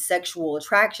and sexual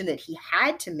attraction that he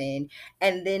had to men,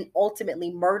 and then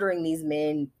ultimately murdering these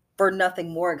men for nothing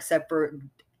more except for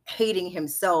hating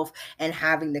himself and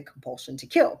having the compulsion to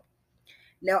kill.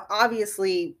 Now,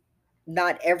 obviously,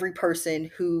 not every person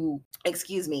who,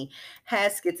 excuse me,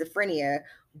 has schizophrenia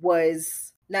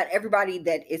was, not everybody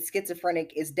that is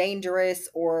schizophrenic is dangerous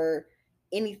or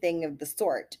anything of the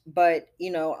sort. But,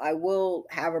 I will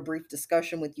have a brief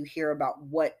discussion with you here about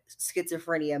what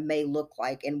schizophrenia may look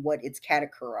like and what it's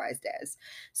categorized as.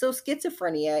 So,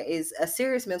 schizophrenia is a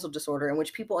serious mental disorder in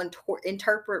which people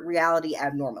interpret reality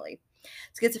abnormally.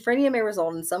 Schizophrenia may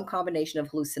result in some combination of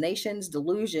hallucinations,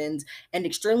 delusions, and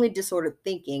extremely disordered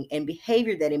thinking and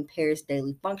behavior that impairs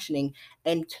daily functioning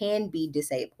and can be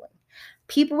disabling.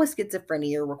 People with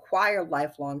schizophrenia require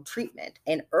lifelong treatment,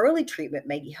 and early treatment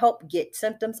may help get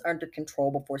symptoms under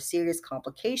control before serious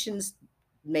complications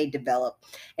may develop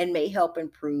and may help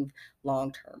improve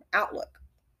long term outlook.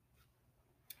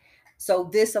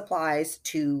 So this applies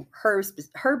to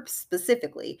Herb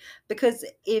specifically, because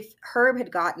if Herb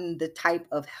had gotten the type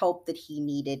of help that he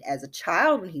needed as a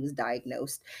child when he was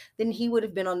diagnosed, then he would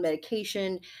have been on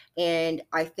medication. And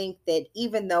I think that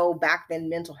even though back then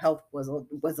mental health was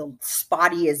a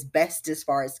spotty as best as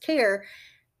far as care,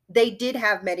 they did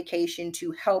have medication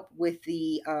to help with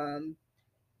the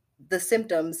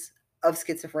symptoms of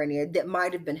schizophrenia that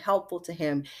might have been helpful to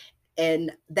him,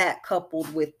 and that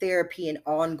coupled with therapy and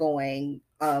ongoing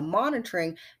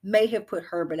monitoring may have put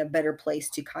Herb in a better place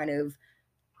to kind of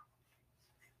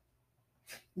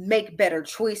make better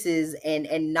choices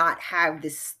and not have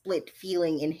this split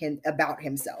feeling in him about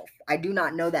himself. I do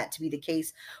not know that to be the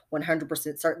case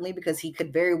 100% certainly, because he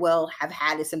could very well have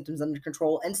had his symptoms under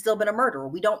control and still been a murderer.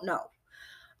 We don't know.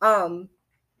 um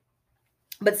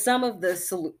but some of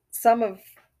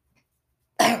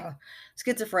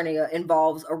schizophrenia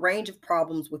involves a range of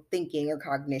problems with thinking or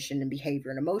cognition and behavior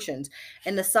and emotions,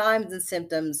 and the signs and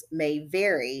symptoms may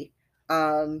vary.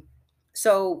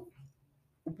 So,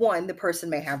 one, the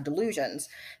person may have delusions.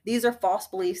 These are false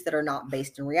beliefs that are not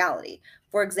based in reality.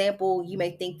 For example, you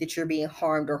may think that you're being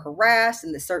harmed or harassed,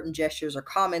 and that certain gestures or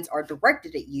comments are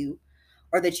directed at you,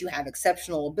 or that you have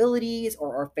exceptional abilities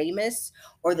or are famous,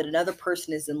 or that another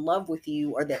person is in love with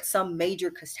you, or that some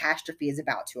major catastrophe is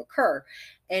about to occur.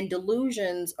 And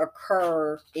delusions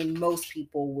occur in most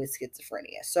people with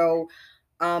schizophrenia. So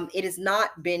it has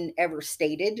not been ever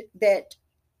stated that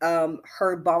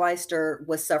Herb Baumeister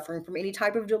was suffering from any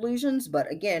type of delusions,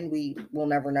 but again, we will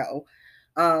never know.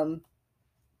 Um,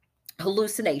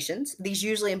 Hallucinations. These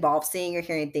usually involve seeing or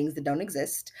hearing things that don't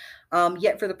exist.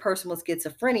 Yet, for the person with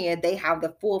schizophrenia, they have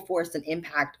the full force and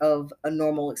impact of a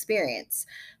normal experience.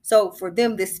 So, for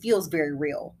them, this feels very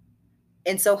real.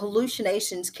 And so,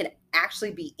 hallucinations can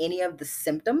actually be any of the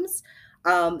symptoms.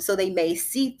 So, they may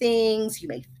see things, you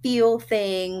may feel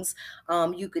things,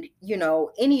 you could,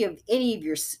 any of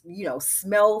your,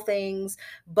 smell things.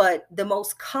 But the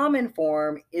most common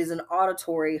form is an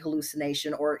auditory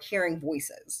hallucination or hearing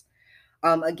voices.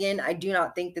 Again, I do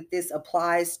not think that this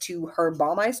applies to Herb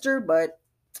Baumeister, but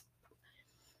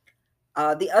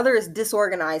the other is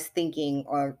disorganized thinking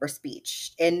or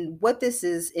speech. And what this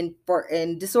is in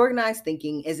disorganized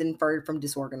thinking is inferred from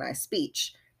disorganized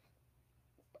speech.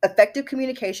 Effective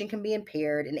communication can be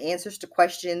impaired, and answers to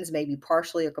questions may be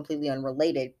partially or completely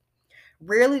unrelated.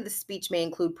 Rarely, the speech may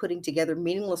include putting together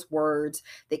meaningless words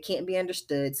that can't be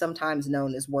understood, sometimes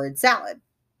known as word salad.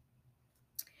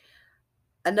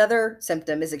 Another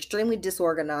symptom is extremely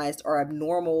disorganized or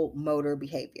abnormal motor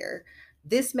behavior.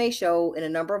 This may show in a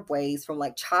number of ways, from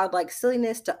like childlike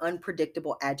silliness to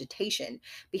unpredictable agitation.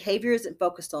 Behavior isn't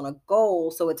focused on a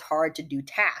goal, so it's hard to do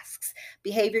tasks.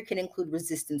 Behavior can include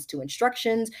resistance to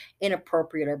instructions,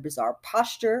 inappropriate or bizarre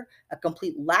posture, a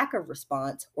complete lack of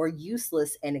response, or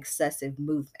useless and excessive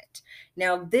movement.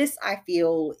 Now, this I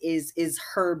feel is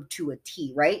Herb to a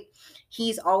T, right?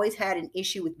 He's always had an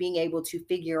issue with being able to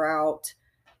figure out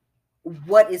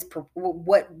what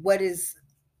the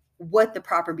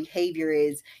proper behavior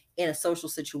is in a social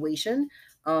situation.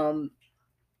 Um,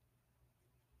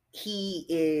 he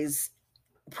is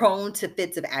prone to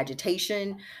fits of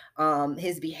agitation.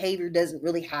 His behavior doesn't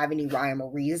really have any rhyme or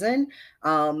reason.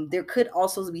 There could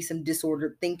also be some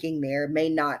disordered thinking there. It may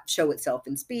not show itself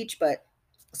in speech, but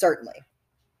certainly.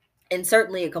 and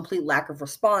certainly a complete lack of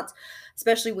response,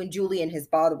 especially when Julie and his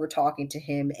father were talking to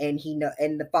him, and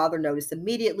the father noticed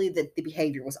immediately that the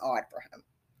behavior was odd for him.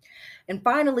 And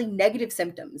finally, negative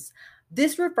symptoms.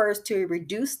 This refers to a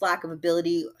reduced lack of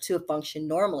ability to function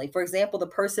normally. For example, the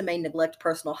person may neglect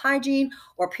personal hygiene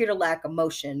or appear to lack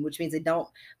emotion, which means they don't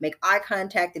make eye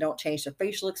contact, they don't change their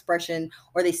facial expression,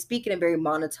 or they speak in a very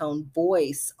monotone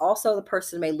voice. Also, the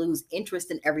person may lose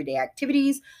interest in everyday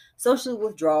activities, socially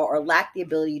withdraw, or lack the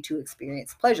ability to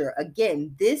experience pleasure.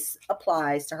 Again, this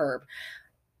applies to Herb.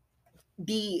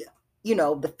 The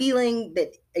the feeling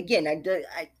that, again,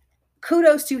 I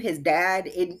kudos to his dad,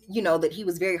 and that he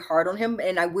was very hard on him,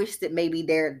 and I wish that maybe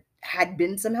there had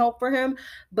been some help for him,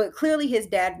 but clearly his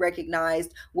dad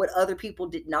recognized what other people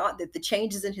did not, that the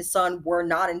changes in his son were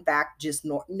not in fact just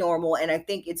normal. And I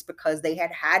think it's because they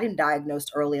had him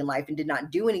diagnosed early in life and did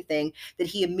not do anything, that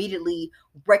he immediately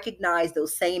recognized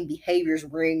those same behaviors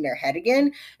rearing their head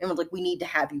again, and was like, we need to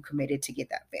have you committed to get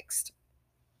that fixed.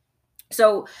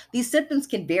 So these symptoms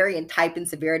can vary in type and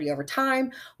severity over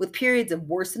time, with periods of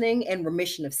worsening and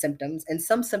remission of symptoms, and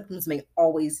some symptoms may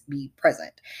always be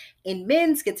present. In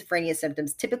men, schizophrenia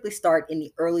symptoms typically start in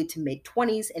the early to mid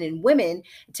 20s, and in women,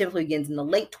 it typically begins in the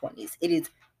late 20s. It is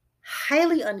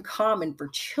highly uncommon for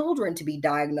children to be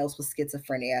diagnosed with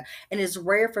schizophrenia, and is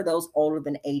rare for those older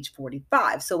than age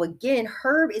 45. So again,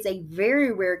 Herb is a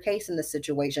very rare case in this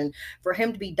situation, for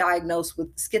him to be diagnosed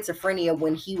with schizophrenia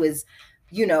when he was,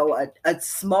 a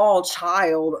small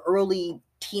child, early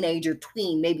teenager,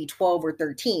 tween, maybe 12 or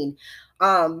 13.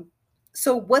 Um,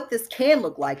 so what this can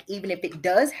look like, even if it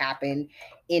does happen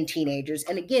in teenagers,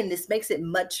 and again, this makes it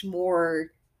much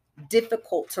more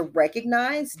difficult to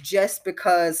recognize, just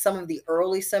because some of the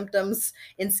early symptoms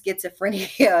in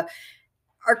schizophrenia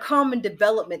are common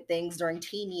development things during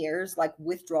teen years, like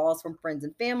withdrawals from friends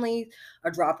and family, a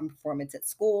drop in performance at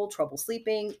school, trouble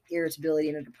sleeping, irritability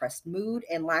and a depressed mood,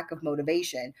 and lack of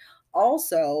motivation.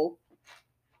 Also,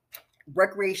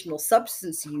 recreational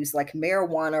substance use like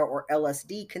marijuana or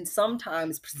LSD can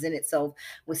sometimes present itself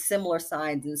with similar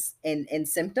signs and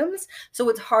symptoms. So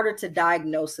it's harder to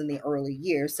diagnose in the early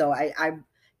years. So I'm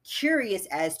curious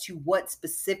as to what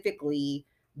specifically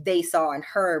they saw in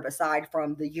Herb, aside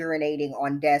from the urinating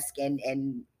on desk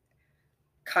and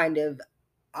kind of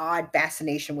odd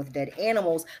fascination with dead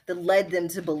animals, that led them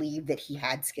to believe that he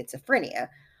had schizophrenia.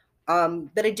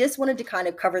 But I just wanted to kind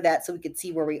of cover that so we could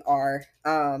see where we are.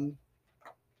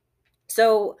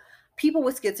 So, people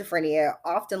with schizophrenia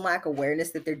often lack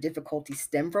awareness that their difficulties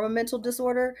stem from a mental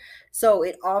disorder. So,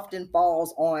 it often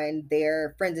falls on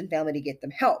their friends and family to get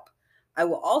them help. I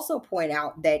will also point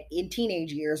out that in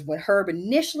teenage years, when Herb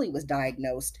initially was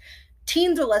diagnosed,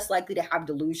 teens are less likely to have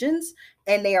delusions,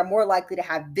 and they are more likely to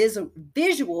have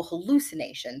visual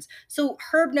hallucinations. So,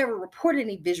 Herb never reported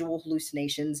any visual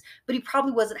hallucinations, but he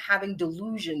probably wasn't having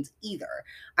delusions either.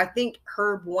 I think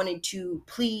Herb wanted to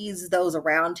please those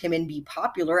around him and be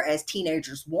popular, as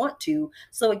teenagers want to.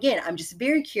 So again, I'm just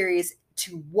very curious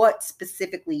to what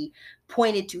specifically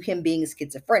pointed to him being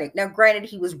schizophrenic. Now, granted,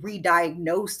 he was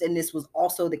re-diagnosed, and this was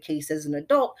also the case as an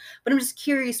adult, but I'm just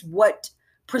curious what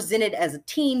presented as a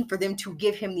teen for them to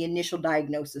give him the initial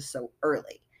diagnosis so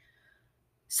early.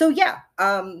 So yeah,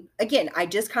 again, I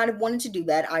just kind of wanted to do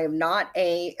that. I am not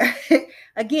a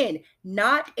again,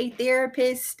 not a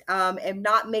therapist, am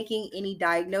not making any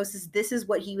diagnosis. This is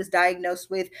what he was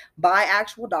diagnosed with by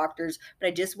actual doctors, but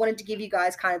I just wanted to give you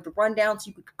guys kind of the rundown so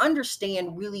you could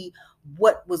understand really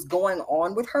what was going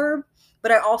on with her.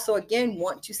 But I also, again,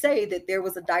 want to say that there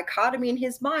was a dichotomy in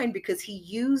his mind, because he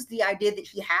used the idea that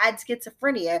he had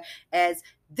schizophrenia as,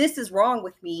 this is wrong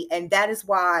with me, and that is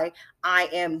why I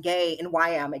am gay and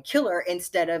why I'm a killer,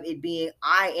 instead of it being,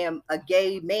 I am a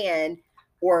gay man,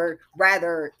 or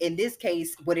rather, in this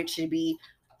case, what it should be,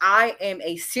 I am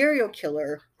a serial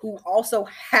killer who also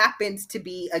happens to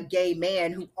be a gay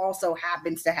man who also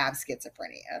happens to have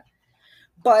schizophrenia.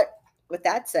 But with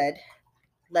that said,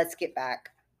 let's get back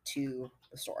to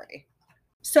the story.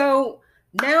 So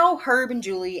now Herb and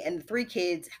Julie and the three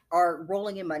kids are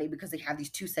rolling in money because they have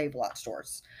these two Save a Lot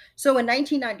stores. So in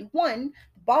 1991,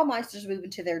 the Baumeister's moved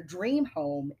into their dream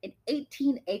home, an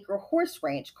 18-acre horse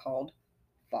ranch called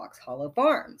Fox Hollow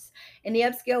Farms, in the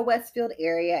upscale Westfield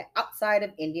area outside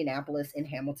of Indianapolis in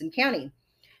Hamilton County.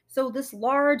 So this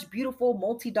large, beautiful,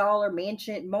 multi-dollar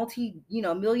mansion,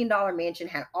 million-dollar mansion,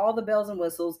 had all the bells and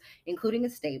whistles, including a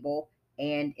stable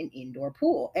and an indoor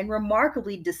pool. And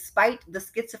remarkably, despite the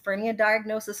schizophrenia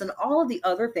diagnosis and all of the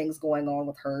other things going on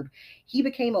with Herb, he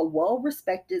became a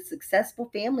well-respected,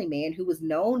 successful family man who was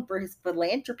known for his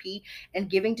philanthropy and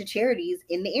giving to charities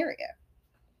in the area.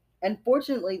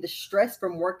 Unfortunately, the stress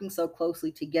from working so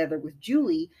closely together with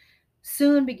Julie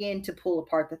soon began to pull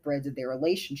apart the threads of their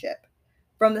relationship.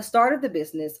 From the start of the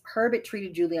business, Herbert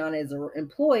treated Juliana as an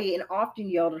employee and often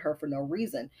yelled at her for no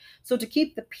reason. So, to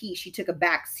keep the peace, she took a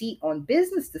back seat on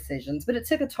business decisions, but it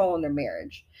took a toll on their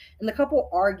marriage. And the couple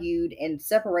argued and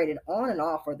separated on and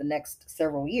off for the next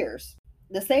several years.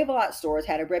 The Save a Lot stores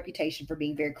had a reputation for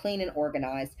being very clean and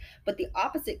organized, but the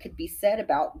opposite could be said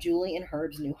about Julie and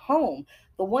Herb's new home.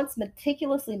 The once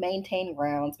meticulously maintained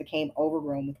grounds became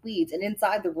overgrown with weeds, and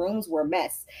inside the rooms were a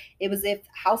mess. It was as if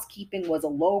housekeeping was a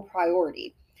low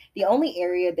priority. The only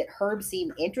area that Herb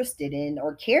seemed interested in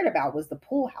or cared about was the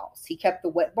pool house. He kept the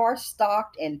wet bar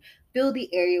stocked and filled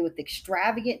the area with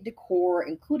extravagant decor,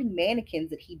 including mannequins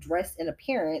that he dressed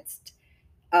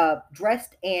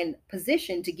and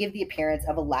positioned to give the appearance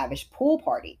of a lavish pool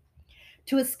party.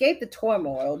 To escape the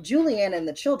turmoil, Juliana and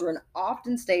the children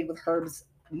often stayed with Herb's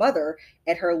mother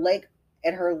at her Lake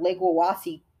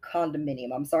Wawasee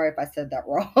condominium. I'm sorry if I said that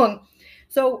wrong.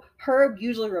 So Herb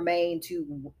usually remain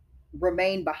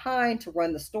behind to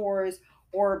run the stores,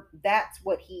 or that's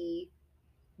what he,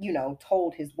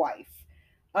 told his wife.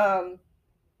 Um,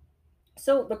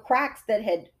 so the cracks that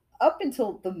had up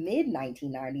until the mid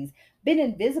 1990s been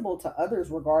invisible to others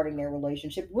regarding their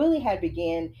relationship really had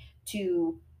began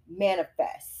to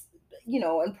manifest.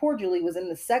 And poor Julie was in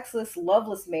the sexless,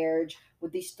 loveless marriage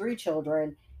with these three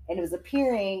children, and it was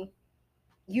appearing,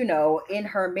 in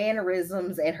her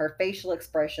mannerisms and her facial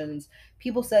expressions.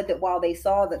 People said that while they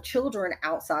saw the children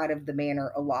outside of the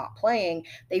manor a lot playing,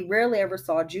 they rarely ever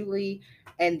saw Julie.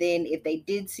 And then if they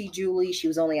did see Julie, she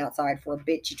was only outside for a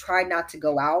bit. She tried not to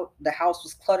go out. The house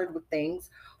was cluttered with things.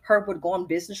 Herb would go on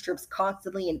business trips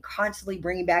constantly and constantly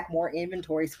bringing back more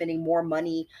inventory, spending more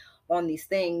money on these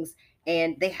things,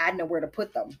 and they had nowhere to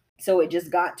put them. So it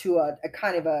just got to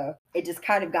it just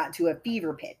kind of got to a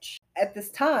fever pitch. At this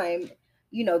time,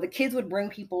 the kids would bring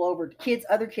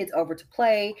other kids over to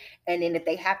play. And then if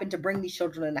they happened to bring these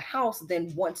children in the house,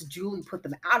 then once Julie put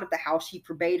them out of the house, she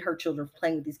forbade her children from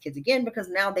playing with these kids again, because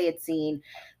now they had seen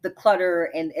the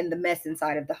clutter and the mess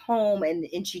inside of the home.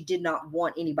 And she did not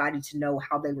want anybody to know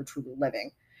how they were truly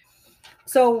living.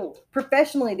 So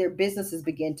professionally, their businesses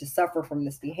began to suffer from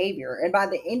this behavior. And by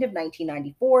the end of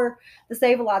 1994, the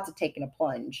Save-A-Lots had taken a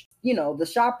plunge.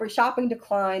 The shopping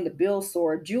declined, the bills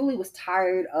soared. Julie was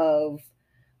tired of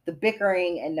the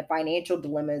bickering and the financial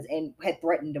dilemmas and had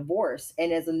threatened divorce.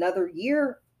 And as another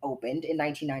year opened in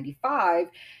 1995,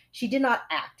 she did not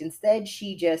act. Instead,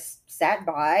 she just sat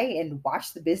by and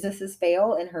watched the businesses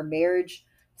fail and her marriage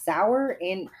sour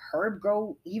and Herb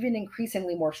grow even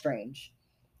increasingly more strange.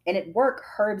 And at work,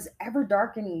 Herb's ever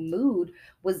darkening mood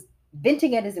was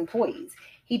venting at his employees.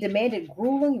 He demanded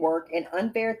grueling work and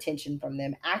unfair attention from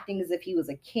them, acting as if he was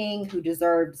a king who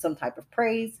deserved some type of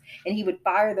praise, and he would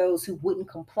fire those who wouldn't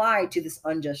comply to this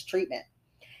unjust treatment.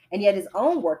 And yet his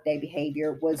own workday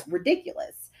behavior was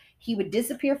ridiculous. He would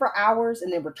disappear for hours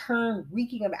and then return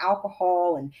reeking of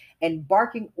alcohol and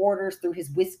barking orders through his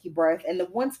whiskey breath. And the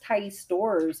once tidy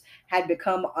stores had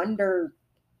become, under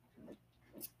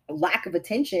lack of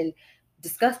attention,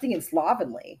 disgusting and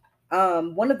slovenly.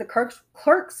 One of the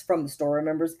clerks from the store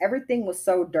remembers everything was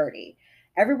so dirty.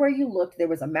 Everywhere you looked, there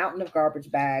was a mountain of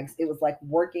garbage bags. It was like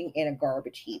working in a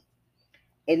garbage heap.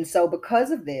 And so,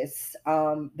 because of this,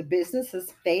 the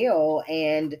businesses fail,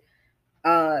 and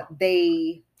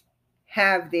they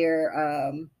have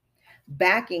their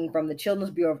backing from the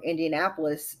Children's Bureau of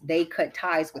Indianapolis. They cut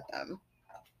ties with them.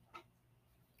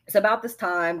 It's about this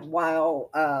time, while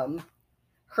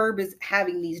Herb is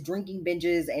having these drinking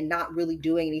binges and not really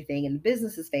doing anything, and the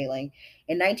business is failing.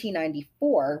 In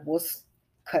 1994, was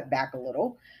cut back a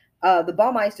little. The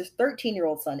Baumeister's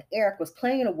 13-year-old son, Eric, was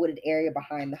playing in a wooded area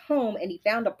behind the home, and he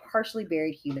found a partially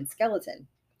buried human skeleton.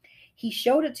 He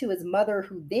showed it to his mother,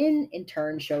 who then in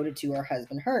turn showed it to her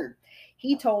husband, Herb.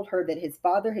 He told her that his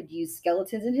father had used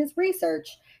skeletons in his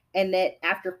research, and that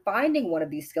after finding one of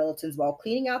these skeletons while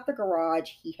cleaning out the garage,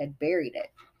 he had buried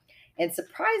it. And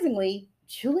surprisingly,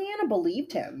 Juliana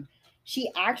believed him.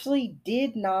 She actually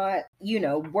did not,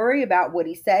 worry about what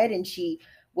he said, and she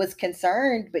was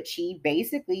concerned, but she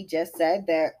basically just said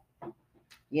that,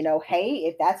 hey,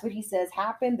 if that's what he says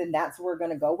happened, then that's what we're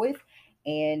going to go with.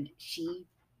 And she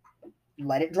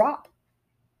let it drop.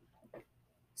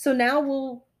 So now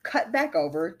we'll cut back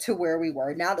over to where we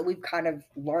were. Now that we've kind of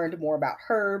learned more about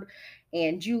Herb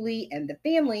and Julie and the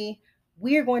family,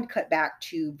 we are going to cut back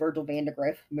to Virgil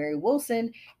Vandegrift, Mary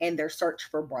Wilson, and their search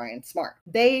for Brian Smart.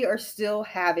 They are still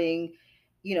having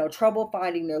trouble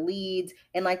finding their leads.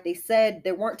 And like they said,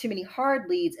 there weren't too many hard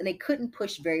leads and they couldn't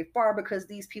push very far because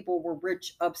these people were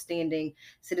rich, upstanding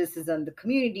citizens of the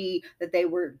community that they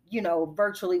were,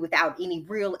 virtually without any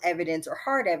real evidence or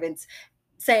hard evidence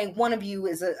saying one of you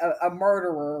is a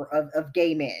murderer of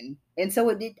gay men. And so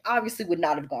it obviously would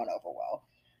not have gone over well.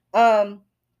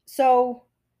 So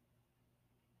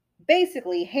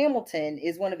basically, Hamilton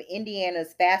is one of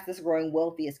Indiana's fastest growing,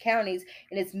 wealthiest counties,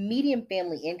 and its median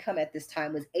family income at this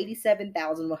time was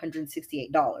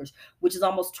 $87,168, which is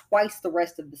almost twice the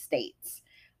rest of the state's.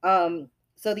 So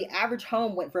the average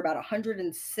home went for about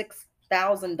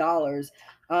 $106,000,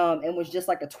 and was just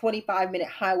like a 25-minute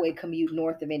highway commute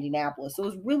north of Indianapolis. So it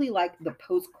was really like the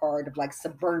postcard of like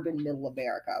suburban middle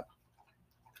America.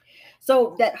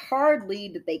 So that hard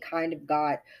lead that they kind of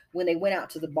got when they went out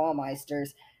to the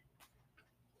Ballmeisters,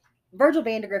 Virgil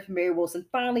Vandegrift and Mary Wilson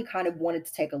finally kind of wanted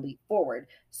to take a leap forward.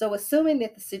 So, assuming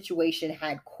that the situation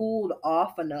had cooled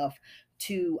off enough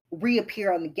to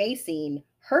reappear on the gay scene,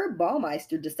 Herb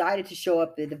Baumeister decided to show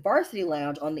up at the Varsity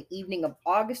Lounge on the evening of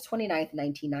August 29th,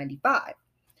 1995.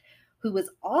 Who was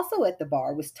also at the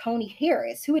bar was Tony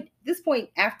Harris, who at this point,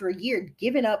 after a year, had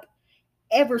given up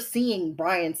ever seeing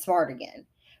Brian Smart again.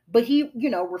 But he,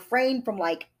 refrained from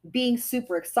like being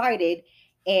super excited,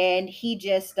 and he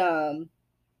just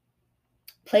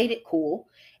played it cool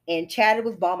and chatted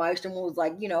with Baumeister and was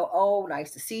like, oh,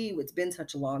 nice to see you. It's been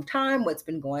such a long time. What's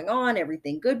been going on?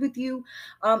 Everything good with you?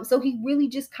 So he really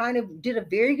just kind of did a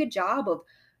very good job of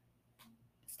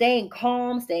staying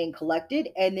calm, staying collected.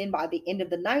 And then by the end of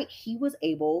the night, he was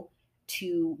able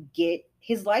to get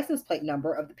his license plate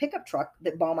number of the pickup truck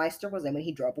that Baumeister was in when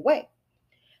he drove away.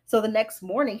 So the next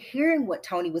morning, hearing what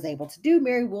Tony was able to do,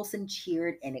 Mary Wilson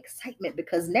cheered in excitement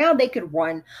because now they could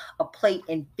run a plate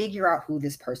and figure out who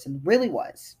this person really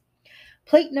was.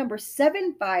 Plate number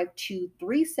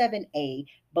 75237A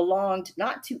belonged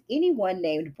not to anyone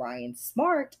named Brian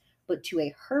Smart, but to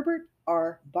a Herbert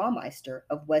R. Baumeister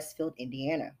of Westfield,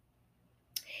 Indiana.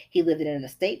 He lived in an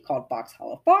estate called Box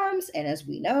Hollow Farms, and as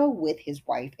we know, with his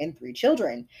wife and 3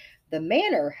 children. The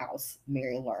manor house,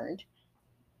 Mary learned,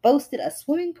 boasted a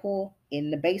swimming pool in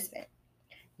the basement.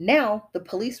 Now the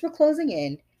police were closing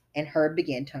in, and Herb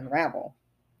began to unravel.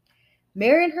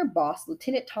 Mary and her boss,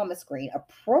 Lieutenant Thomas Green,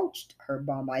 approached Herb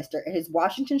Baumeister at his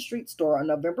Washington Street store on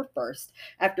November 1st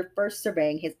after first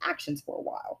surveying his actions for a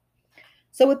while.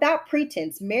 So without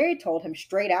pretense, Mary told him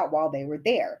straight out while they were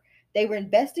there. They were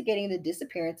investigating the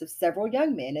disappearance of several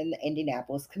young men in the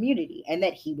Indianapolis community and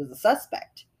that he was a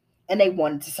suspect, and they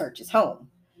wanted to search his home.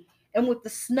 And with the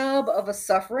snub of a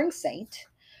suffering saint,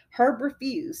 Herb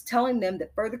refused, telling them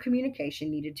that further communication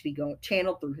needed to be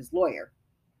channeled through his lawyer.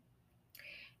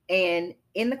 And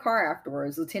in the car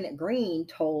afterwards, Lieutenant Green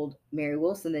told Mary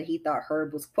Wilson that he thought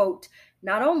Herb was, quote,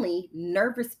 not only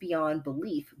nervous beyond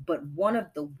belief, but one of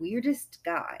the weirdest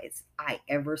guys I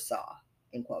ever saw,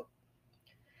 end quote.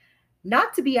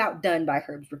 Not to be outdone by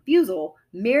Herb's refusal,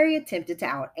 Mary attempted to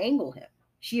outangle him.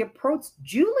 She approached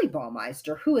Julie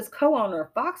Baumeister, who, as co-owner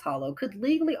of Fox Hollow, could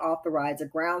legally authorize a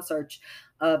ground search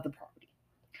of the property.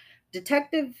 The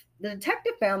detective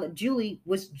found that Julie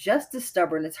was just as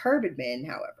stubborn as Herb had been,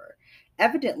 however.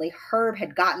 Evidently, Herb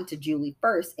had gotten to Julie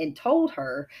first and told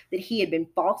her that he had been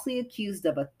falsely accused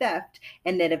of a theft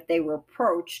and that if they were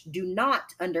approached, do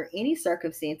not, under any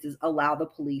circumstances, allow the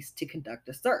police to conduct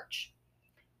a search.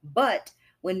 But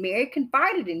when Mary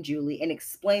confided in Julie and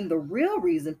explained the real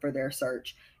reason for their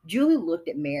search, Julie looked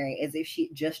at Mary as if she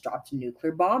had just dropped a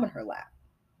nuclear bomb in her lap.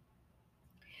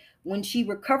 When she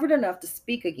recovered enough to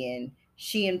speak again,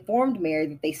 she informed Mary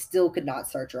that they still could not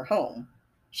search her home.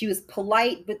 She was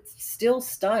polite but still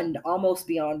stunned almost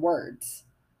beyond words.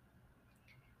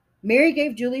 Mary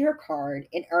gave Julie her card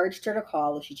and urged her to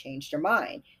call if she changed her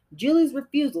mind. Julie's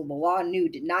refusal, the law knew,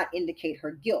 did not indicate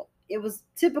her guilt. It was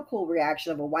typical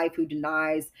reaction of a wife who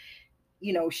denies,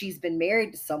 she's been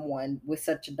married to someone with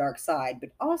such a dark side, but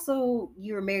also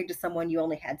you were married to someone you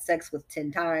only had sex with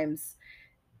 10 times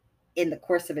in the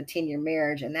course of a 10-year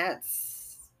marriage, and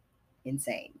that's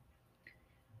insane.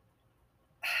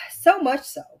 So much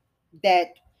so that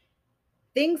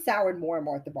things soured more and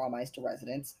more at the Baumeister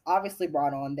residence, obviously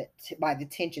brought on by the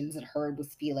tensions that Herb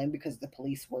was feeling because the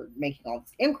police were making all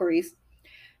these inquiries.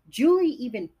 Julie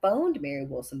even phoned Mary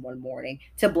Wilson one morning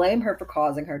to blame her for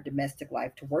causing her domestic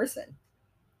life to worsen.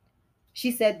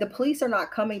 She said, the police are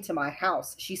not coming to my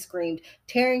house, she screamed,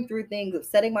 tearing through things,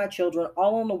 upsetting my children,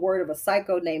 all on the word of a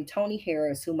psycho named Tony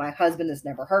Harris, whom my husband has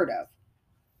never heard of.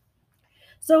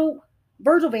 So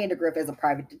Virgil Vandegrift, as a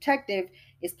private detective,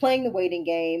 is playing the waiting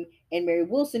game, and Mary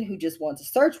Wilson, who just wants a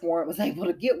search warrant, was able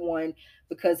to get one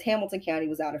because Hamilton County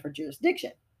was out of her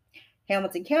jurisdiction.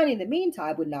 Hamilton County, in the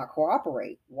meantime, would not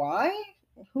cooperate. Why?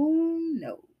 Who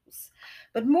knows?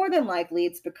 But more than likely,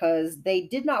 it's because they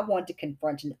did not want to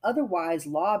confront an otherwise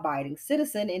law abiding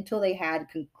citizen until they had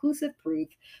conclusive proof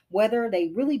whether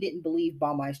they really didn't believe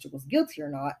Baumeister was guilty or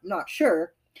not. I'm not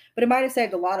sure, but it might have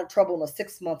saved a lot of trouble in a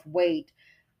 6 month wait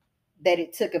that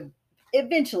it took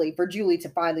eventually for Julie to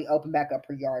finally open back up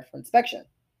her yard for inspection.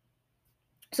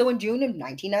 So in June of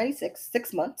 1996,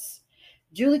 6 months,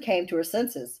 Julie came to her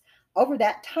senses. Over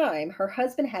that time, her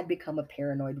husband had become a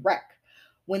paranoid wreck.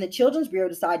 When the Children's Bureau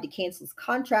decided to cancel his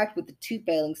contract with the two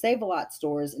failing Save-A-Lot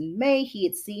stores in May, he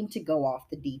had seemed to go off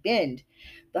the deep end.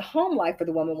 The home life for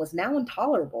the woman was now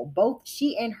intolerable. Both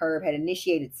she and Herb had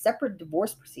initiated separate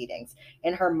divorce proceedings,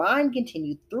 and her mind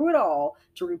continued through it all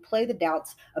to replay the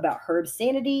doubts about Herb's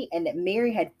sanity and that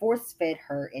Mary had force-fed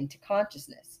her into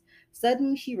consciousness.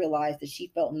 Suddenly, she realized that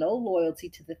she felt no loyalty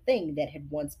to the thing that had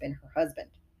once been her husband.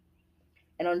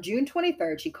 And on June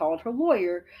 23rd, she called her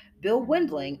lawyer, Bill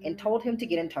Wendling, and told him to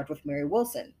get in touch with Mary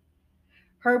Wilson.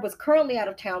 Herb was currently out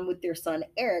of town with their son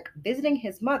Eric, visiting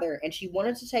his mother, and she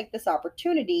wanted to take this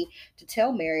opportunity to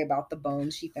tell Mary about the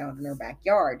bones she found in her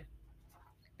backyard.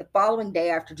 The following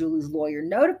day, after Julie's lawyer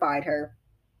notified her,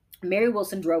 Mary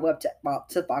Wilson drove up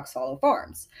to Fox Hollow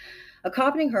Farms.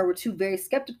 Accompanying her were two very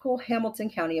skeptical Hamilton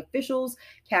County officials,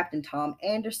 Captain Tom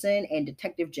Anderson and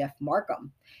Detective Jeff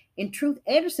Markham. In truth,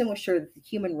 Anderson was sure that the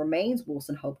human remains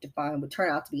Wilson hoped to find would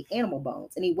turn out to be animal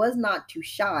bones, and he was not too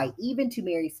shy, even to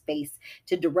Mary's face,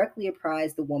 to directly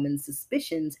apprise the woman's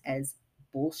suspicions as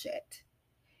bullshit.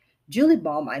 Julie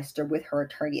Baumeister, with her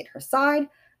attorney at her side,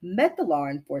 met the law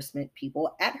enforcement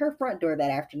people at her front door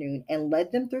that afternoon and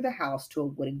led them through the house to a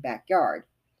wooded backyard.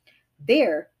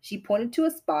 There, she pointed to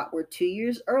a spot where 2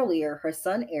 years earlier her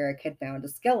son Eric had found a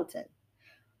skeleton.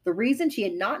 The reason she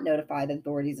had not notified the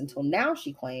authorities until now,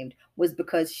 she claimed, was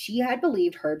because she had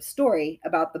believed Herb's story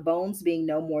about the bones being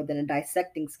no more than a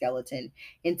dissecting skeleton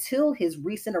until his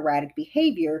recent erratic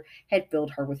behavior had filled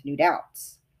her with new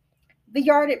doubts. The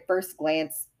yard at first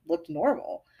glance looked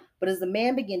normal, but as the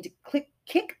man began to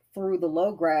kick through the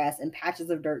low grass and patches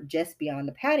of dirt just beyond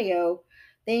the patio,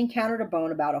 they encountered a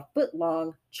bone about a foot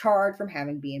long, charred from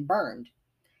having been burned.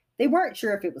 They weren't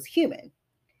sure if it was human.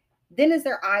 Then, as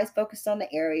their eyes focused on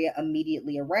the area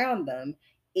immediately around them,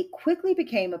 it quickly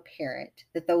became apparent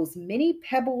that those many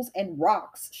pebbles and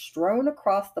rocks strewn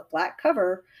across the flat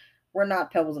cover were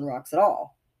not pebbles and rocks at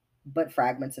all, but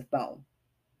fragments of bone.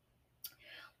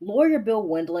 Lawyer Bill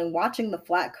Wendling, watching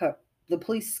the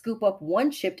police scoop up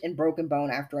one chipped and broken bone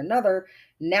after another,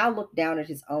 now looked down at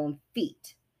his own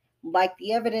feet. Like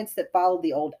the evidence that followed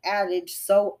the old adage,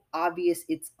 so obvious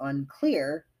it's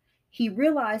unclear, he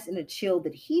realized in a chill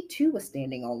that he too was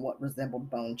standing on what resembled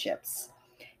bone chips.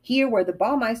 Here, where the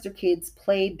Baumeister kids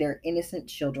played their innocent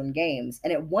children games,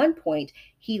 and at one point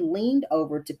he leaned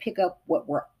over to pick up what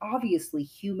were obviously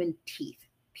human teeth.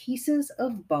 Pieces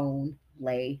of bone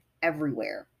lay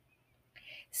everywhere.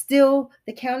 Still,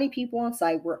 the county people on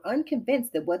site were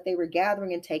unconvinced that what they were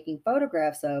gathering and taking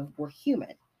photographs of were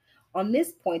human. On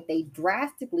this point, they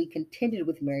drastically contended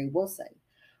with Mary Wilson.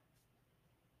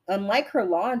 Unlike her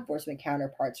law enforcement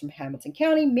counterparts from Hamilton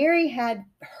County, Mary had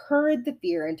heard the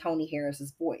fear in Tony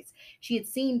Harris's voice. She had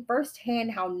seen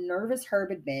firsthand how nervous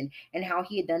Herb had been and how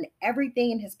he had done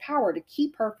everything in his power to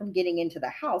keep her from getting into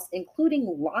the house,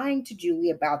 including lying to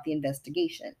Julie about the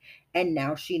investigation. And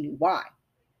now she knew why.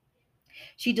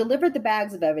 She delivered the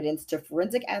bags of evidence to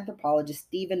forensic anthropologist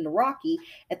Stephen Naraki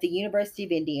at the University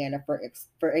of Indiana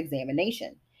for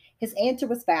examination. His answer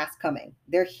was fast coming.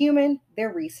 They're human,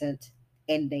 they're recent,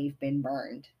 and they've been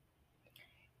burned.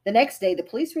 The next day, the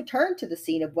police returned to the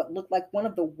scene of what looked like one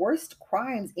of the worst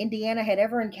crimes Indiana had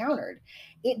ever encountered.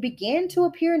 It began to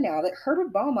appear now that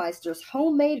Herbert Baumeister's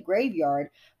homemade graveyard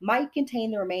might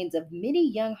contain the remains of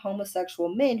many young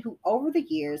homosexual men who, over the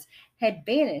years, had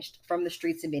vanished from the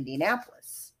streets of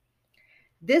Indianapolis.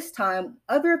 This time,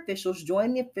 other officials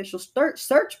joined the official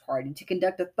search party to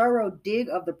conduct a thorough dig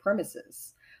of the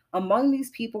premises. Among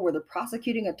these people were the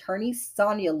prosecuting attorney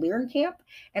Sonia Lierenkamp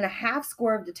and a half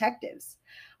score of detectives.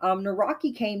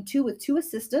 Naraki came too with two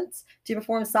assistants to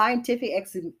perform scientific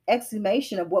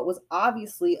exhumation of what was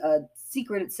obviously a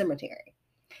secreted cemetery.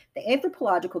 The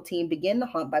anthropological team began the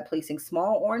hunt by placing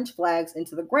small orange flags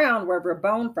into the ground wherever a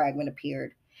bone fragment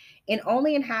appeared.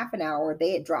 Only in half an hour,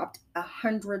 they had dropped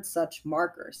 100 such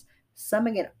markers.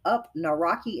 Summing it up,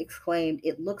 Naraki exclaimed,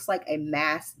 "It looks like a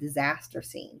mass disaster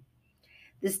scene."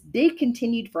 This dig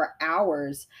continued for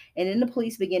hours, and then the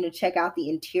police began to check out the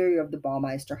interior of the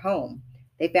Baumeister home.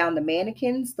 They found the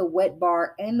mannequins, the wet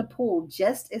bar, and the pool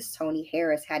just as Tony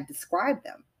Harris had described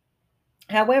them.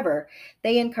 However,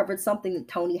 they uncovered something that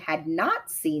Tony had not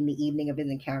seen the evening of his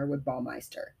encounter with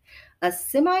Baumeister: a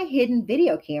semi hidden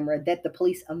video camera that the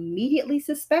police immediately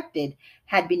suspected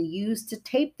had been used to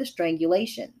tape the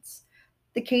strangulations.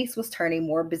 The case was turning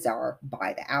more bizarre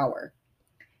by the hour.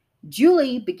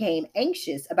 Julie became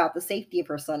anxious about the safety of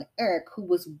her son Eric, who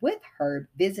was with Herb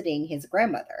visiting his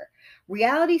grandmother.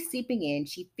 Reality seeping in,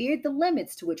 she feared the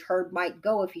limits to which Herb might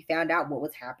go if he found out what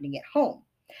was happening at home.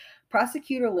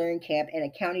 Prosecutor Camp and a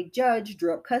county judge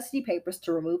drew up custody papers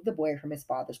to remove the boy from his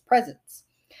father's presence.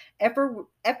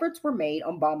 Efforts were made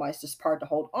on Baumeister's part to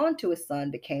hold on to his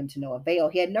son, but came to no avail.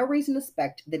 He had no reason to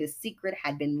suspect that his secret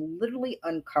had been literally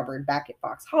uncovered back at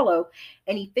Fox Hollow,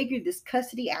 and he figured this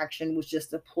custody action was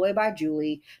just a ploy by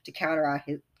Julie to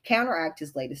counteract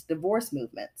his latest divorce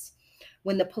movements.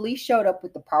 When the police showed up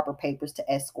with the proper papers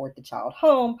to escort the child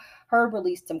home, Herb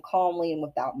released him calmly and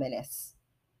without menace.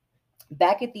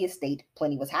 Back at the estate,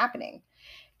 plenty was happening.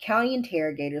 County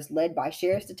interrogators, led by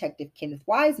Sheriff's Detective Kenneth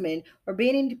Wiseman, were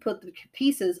beginning to put the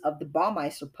pieces of the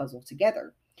Baumeister puzzle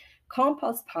together.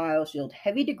 Compost piles yielded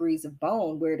heavy degrees of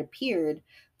bone where it appeared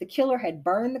the killer had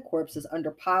burned the corpses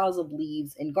under piles of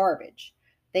leaves and garbage.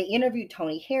 They interviewed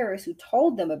Tony Harris, who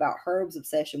told them about Herb's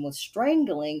obsession with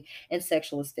strangling and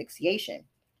sexual asphyxiation.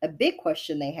 A big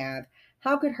question they have: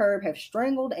 how could Herb have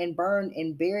strangled and burned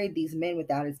and buried these men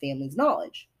without his family's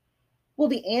knowledge? Well,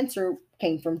 the answer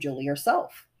came from Julie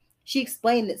herself. She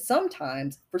explained that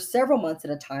sometimes, for several months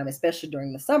at a time, especially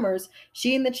during the summers,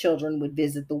 she and the children would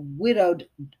visit the widowed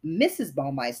Mrs.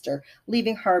 Baumeister,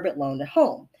 leaving Herb alone at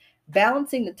home.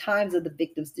 Balancing the times of the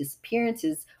victims'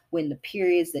 disappearances when the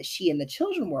periods that she and the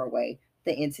children were away,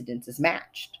 the incidences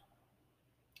matched.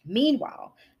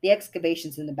 Meanwhile, the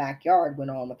excavations in the backyard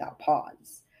went on without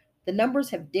pause. The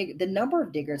number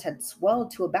of diggers had swelled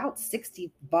to about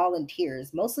 60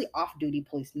 volunteers, mostly off-duty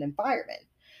policemen and firemen.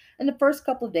 And the first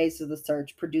couple of days of the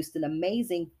search produced an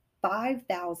amazing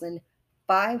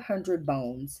 5,500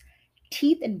 bones,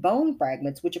 teeth, and bone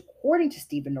fragments, which, according to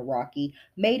Stephen Nawrocki,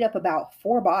 made up about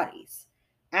 4 bodies.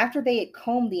 After they had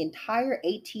combed the entire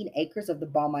 18 acres of the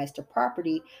Baumeister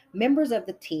property, members of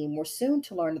the team were soon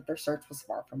to learn that their search was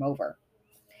far from over.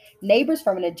 Neighbors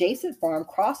from an adjacent farm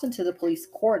crossed into the police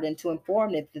cordon to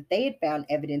inform them that they had found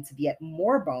evidence of yet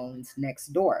more bones next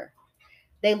door.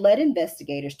 They led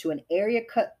investigators to an area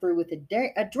cut through with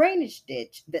a drainage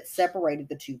ditch that separated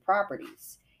the two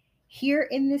properties. Here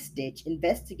in this ditch,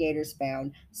 investigators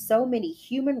found so many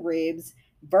human ribs,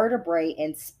 vertebrae,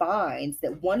 and spines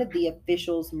that one of the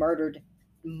officials muttered,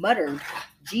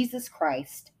 "Jesus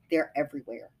Christ, they're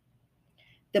everywhere."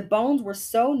 The bones were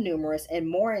so numerous and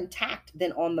more intact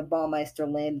than on the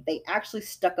Baumeister land that they actually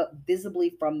stuck up visibly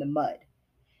from the mud.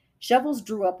 Shovels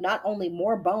drew up not only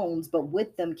more bones, but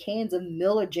with them cans of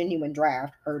Miller Genuine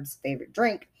Draft, Herb's favorite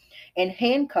drink, and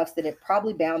handcuffs that had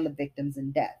probably bound the victims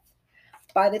in death.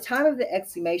 By the time of the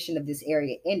exhumation of this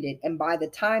area ended, and by the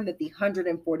time that the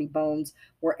 140 bones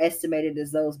were estimated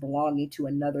as those belonging to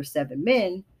another 7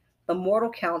 men, the mortal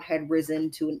count had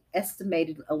risen to an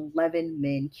estimated 11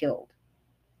 men killed.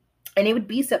 And it would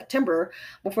be September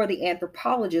before the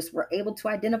anthropologists were able to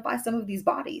identify some of these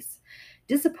bodies.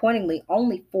 Disappointingly,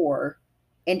 only 4,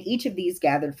 and each of these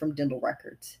gathered from dental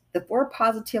records. The 4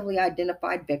 positively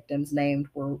identified victims named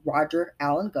were Roger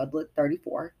Allen Goodlett,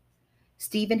 34,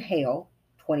 Stephen Hale,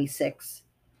 26,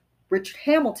 Richard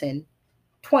Hamilton,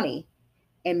 20,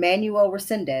 and Manuel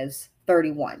Resendez,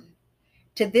 31.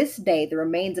 To this day, the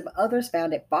remains of others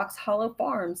found at Fox Hollow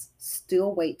Farms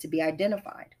still wait to be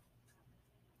identified.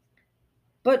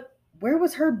 But where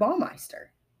was Herb Baumeister?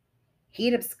 He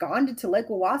had absconded to Lake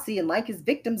Wawasee, and like his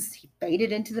victims, he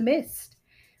faded into the mist.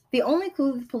 The only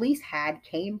clue the police had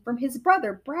came from his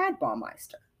brother, Brad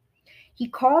Baumeister. He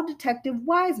called Detective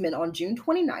Wiseman on June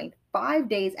 29th, 5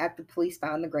 days after police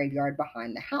found the graveyard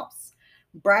behind the house.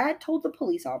 Brad told the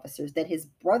police officers that his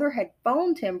brother had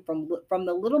phoned him from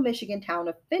the little Michigan town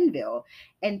of Fenville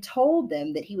and told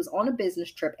them that he was on a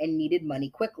business trip and needed money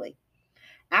quickly.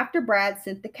 After Brad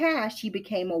sent the cash, he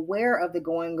became aware of the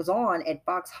goings on at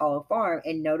Fox Hollow Farm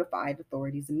and notified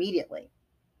authorities immediately.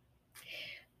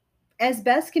 As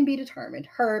best can be determined,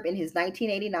 Herb, in his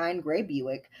 1989 gray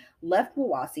Buick, left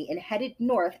Wawasee and headed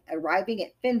north, arriving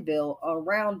at Fenville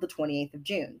around the 28th of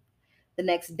June. The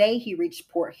next day, he reached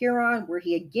Port Huron, where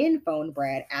he again phoned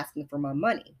Brad asking for more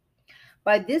money.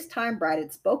 By this time, Brad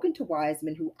had spoken to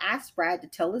Wiseman, who asked Brad to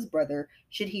tell his brother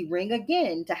should he ring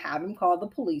again to have him call the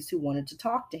police who wanted to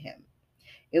talk to him.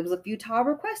 It was a futile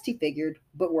request, he figured,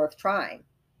 but worth trying.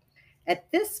 At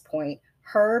this point,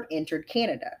 Herb entered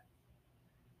Canada.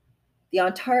 The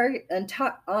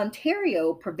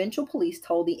Ontario Provincial Police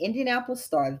told the Indianapolis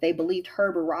Star that they believed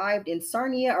Herb arrived in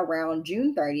Sarnia around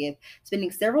June 30th, spending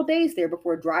several days there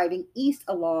before driving east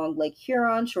along Lake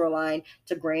Huron shoreline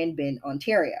to Grand Bend,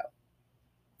 Ontario.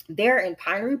 There in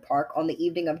Pinery Park on the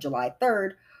evening of July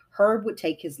 3rd, Herb would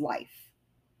take his life.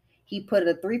 He put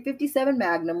a .357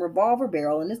 Magnum revolver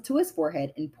barrel to his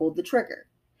forehead and pulled the trigger.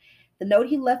 The note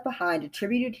he left behind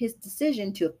attributed his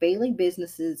decision to failing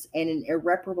businesses and an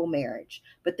irreparable marriage,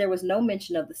 but there was no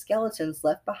mention of the skeletons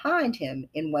left behind him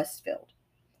in Westfield.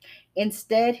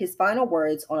 Instead, his final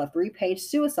words on a 3-page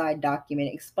suicide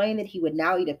document explained that he would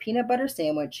now eat a peanut butter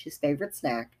sandwich, his favorite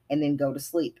snack, and then go to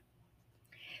sleep.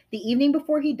 The evening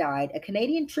before he died, a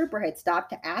Canadian trooper had stopped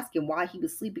to ask him why he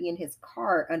was sleeping in his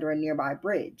car under a nearby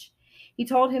bridge. He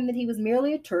told him that he was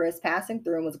merely a tourist passing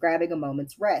through and was grabbing a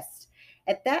moment's rest.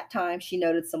 At that time, she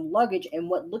noted some luggage and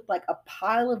what looked like a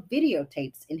pile of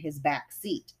videotapes in his back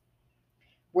seat.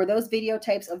 Were those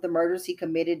videotapes of the murders he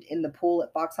committed in the pool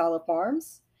at Fox Hollow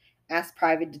Farms? Asked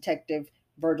Private Detective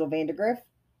Virgil Vandegrift.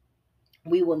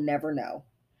 We will never know.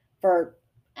 For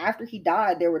after he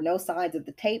died, there were no signs of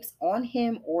the tapes on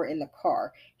him or in the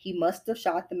car. He must have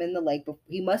shot them in the lake.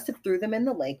 He must have threw them in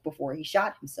the lake before he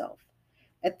shot himself.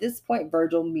 At this point,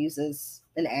 Virgil muses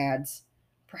and adds,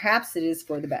 perhaps it is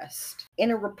for the best. In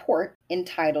a report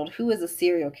entitled Who is a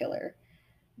Serial Killer?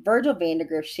 Virgil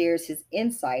Vandegrift shares his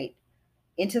insight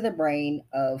into the brain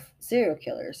of serial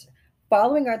killers.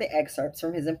 Following are the excerpts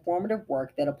from his informative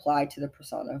work that apply to the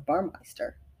persona of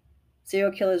Baumeister.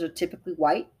 Serial killers are typically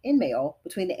white and male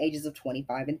between the ages of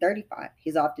 25 and 35.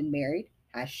 He's often married,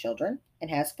 has children, and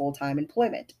has full time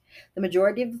employment. The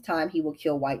majority of the time, he will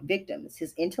kill white victims.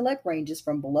 His intellect ranges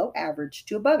from below average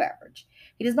to above average.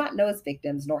 He does not know his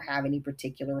victims nor have any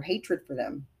particular hatred for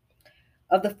them.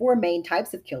 Of the 4 main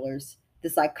types of killers, the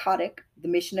psychotic, the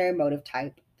missionary motive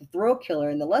type, the thrill killer,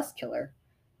 and the lust killer,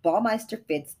 Baumeister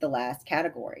fits the last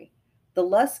category. The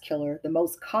lust killer, the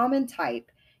most common type,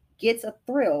 gets a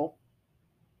thrill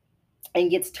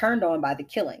and gets turned on by the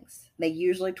killings. They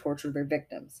usually torture their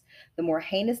victims. The more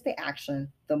heinous the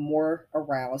action, the more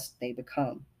aroused they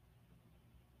become.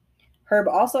 Herb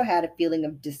also had a feeling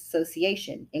of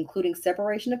dissociation, including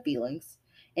separation of feelings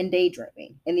and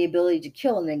daydreaming, and the ability to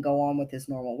kill and then go on with his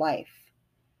normal life.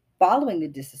 Following the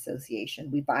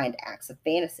disassociation, we find acts of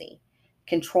fantasy,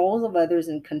 controls of others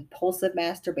and compulsive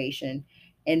masturbation,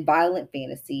 and violent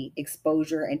fantasy,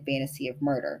 exposure, and fantasy of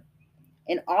murder.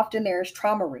 And often there is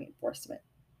trauma reinforcement.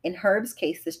 In Herb's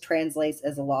case, this translates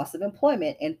as a loss of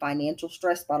employment and financial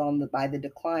stress brought on by the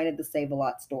decline of the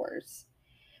Save-A-Lot stores.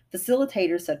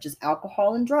 Facilitators such as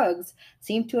alcohol and drugs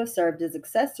seem to have served as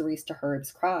accessories to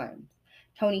Herb's crimes.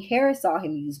 Tony Harris saw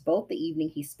him use both the evening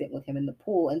he spent with him in the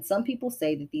pool, and some people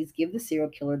say that these give the serial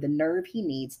killer the nerve he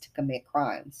needs to commit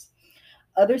crimes.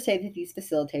 Others say that these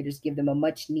facilitators give them a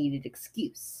much needed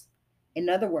excuse. In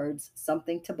other words,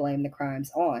 something to blame the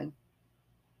crimes on.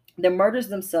 The murders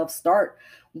themselves start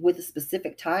with a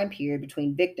specific time period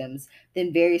between victims,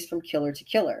 then varies from killer to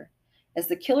killer. As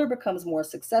the killer becomes more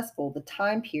successful, the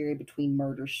time period between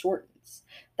murders shortens.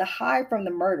 The high from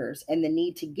the murders and the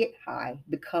need to get high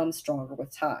becomes stronger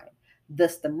with time.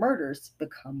 Thus, the murders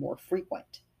become more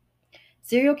frequent.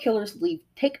 Serial killers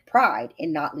take pride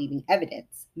in not leaving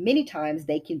evidence. Many times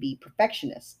they can be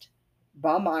perfectionist.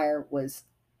 Baumeister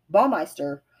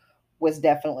was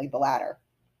definitely the latter.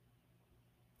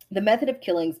 The method of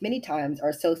killings many times are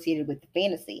associated with the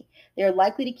fantasy. They are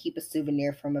likely to keep a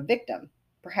souvenir from a victim.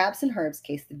 Perhaps in Herb's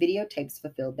case, the videotapes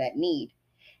fulfilled that need.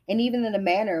 And even in the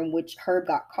manner in which Herb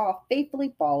got caught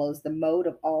faithfully follows the mode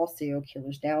of all serial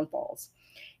killers' downfalls.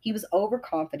 He was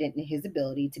overconfident in his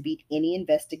ability to beat any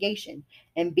investigation,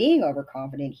 and being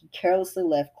overconfident, he carelessly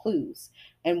left clues.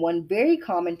 And one very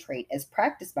common trait as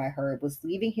practiced by Herb was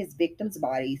leaving his victims'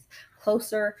 bodies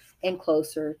closer and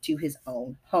closer to his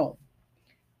own home.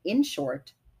 In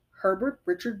short, Herbert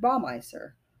Richard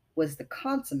Baumeister was the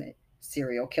consummate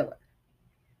serial killer.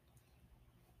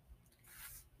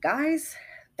 Guys,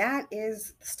 that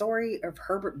is the story of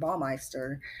Herbert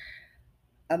Baumeister,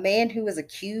 a man who is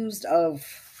accused of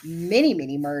many,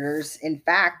 many murders. In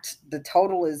fact, the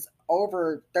total is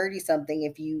over 30 something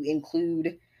if you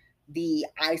include the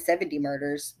I-70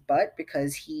 murders, but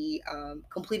because he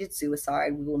completed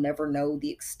suicide, we will never know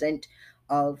the extent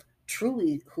of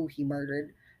truly who he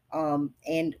murdered.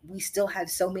 And we still have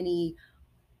so many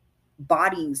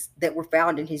bodies that were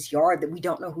found in his yard that we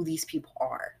don't know who these people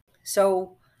are.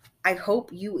 So I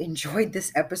hope you enjoyed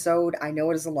this episode. I know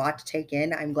it is a lot to take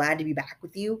in. I'm glad to be back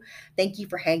with you. Thank you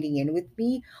for hanging in with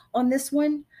me on this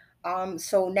one.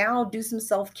 So now do some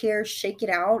self-care, shake it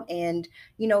out, and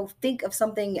think of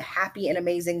something happy and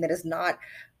amazing that is not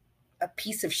a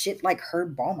piece of shit like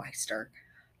Herb Baumeister.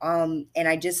 And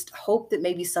I just hope that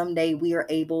maybe someday we are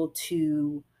able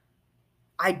to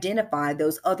identify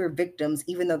those other victims,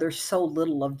 even though there's so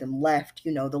little of them left.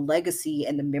 The legacy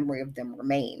and the memory of them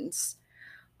remains.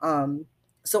 Um,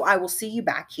 so I will see you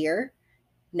back here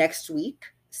next week,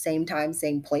 same time,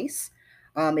 same place.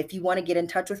 If you want to get in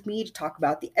touch with me to talk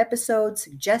about the episodes,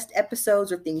 suggest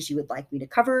episodes or things you would like me to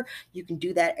cover, you can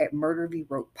do that at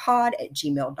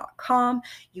murdervwrotepod@gmail.com.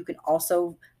 You can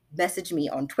also message me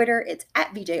on Twitter. It's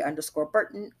at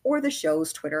VJ_Burton, or the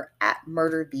show's Twitter at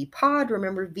MurderVPod.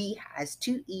 Remember, V has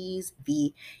two E's,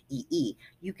 VEE.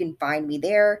 You can find me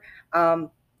there.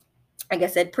 Like I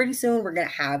said, pretty soon we're going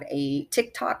to have a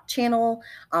TikTok channel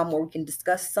where we can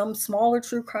discuss some smaller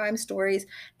true crime stories,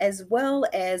 as well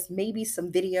as maybe some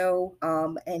video.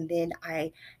 And then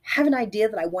I have an idea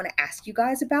that I want to ask you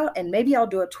guys about, and maybe I'll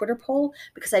do a Twitter poll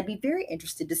because I'd be very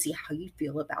interested to see how you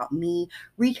feel about me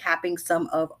recapping some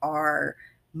of our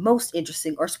most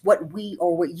interesting, or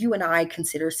what you and I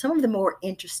consider some of the more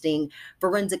interesting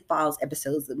Forensic Files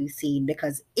episodes that we've seen,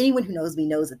 because anyone who knows me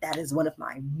knows that that is one of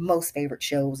my most favorite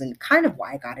shows and kind of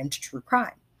why I got into true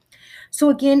crime. So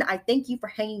again, I thank you for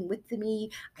hanging with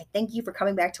me. I thank you for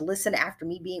coming back to listen after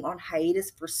me being on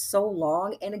hiatus for so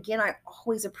long. And again, I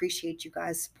always appreciate you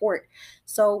guys' support.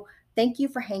 So thank you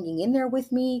for hanging in there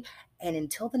with me. And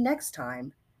until the next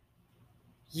time,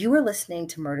 you are listening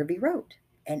to Murder V Wrote,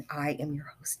 and I am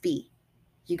your host, B.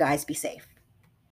 You guys be safe.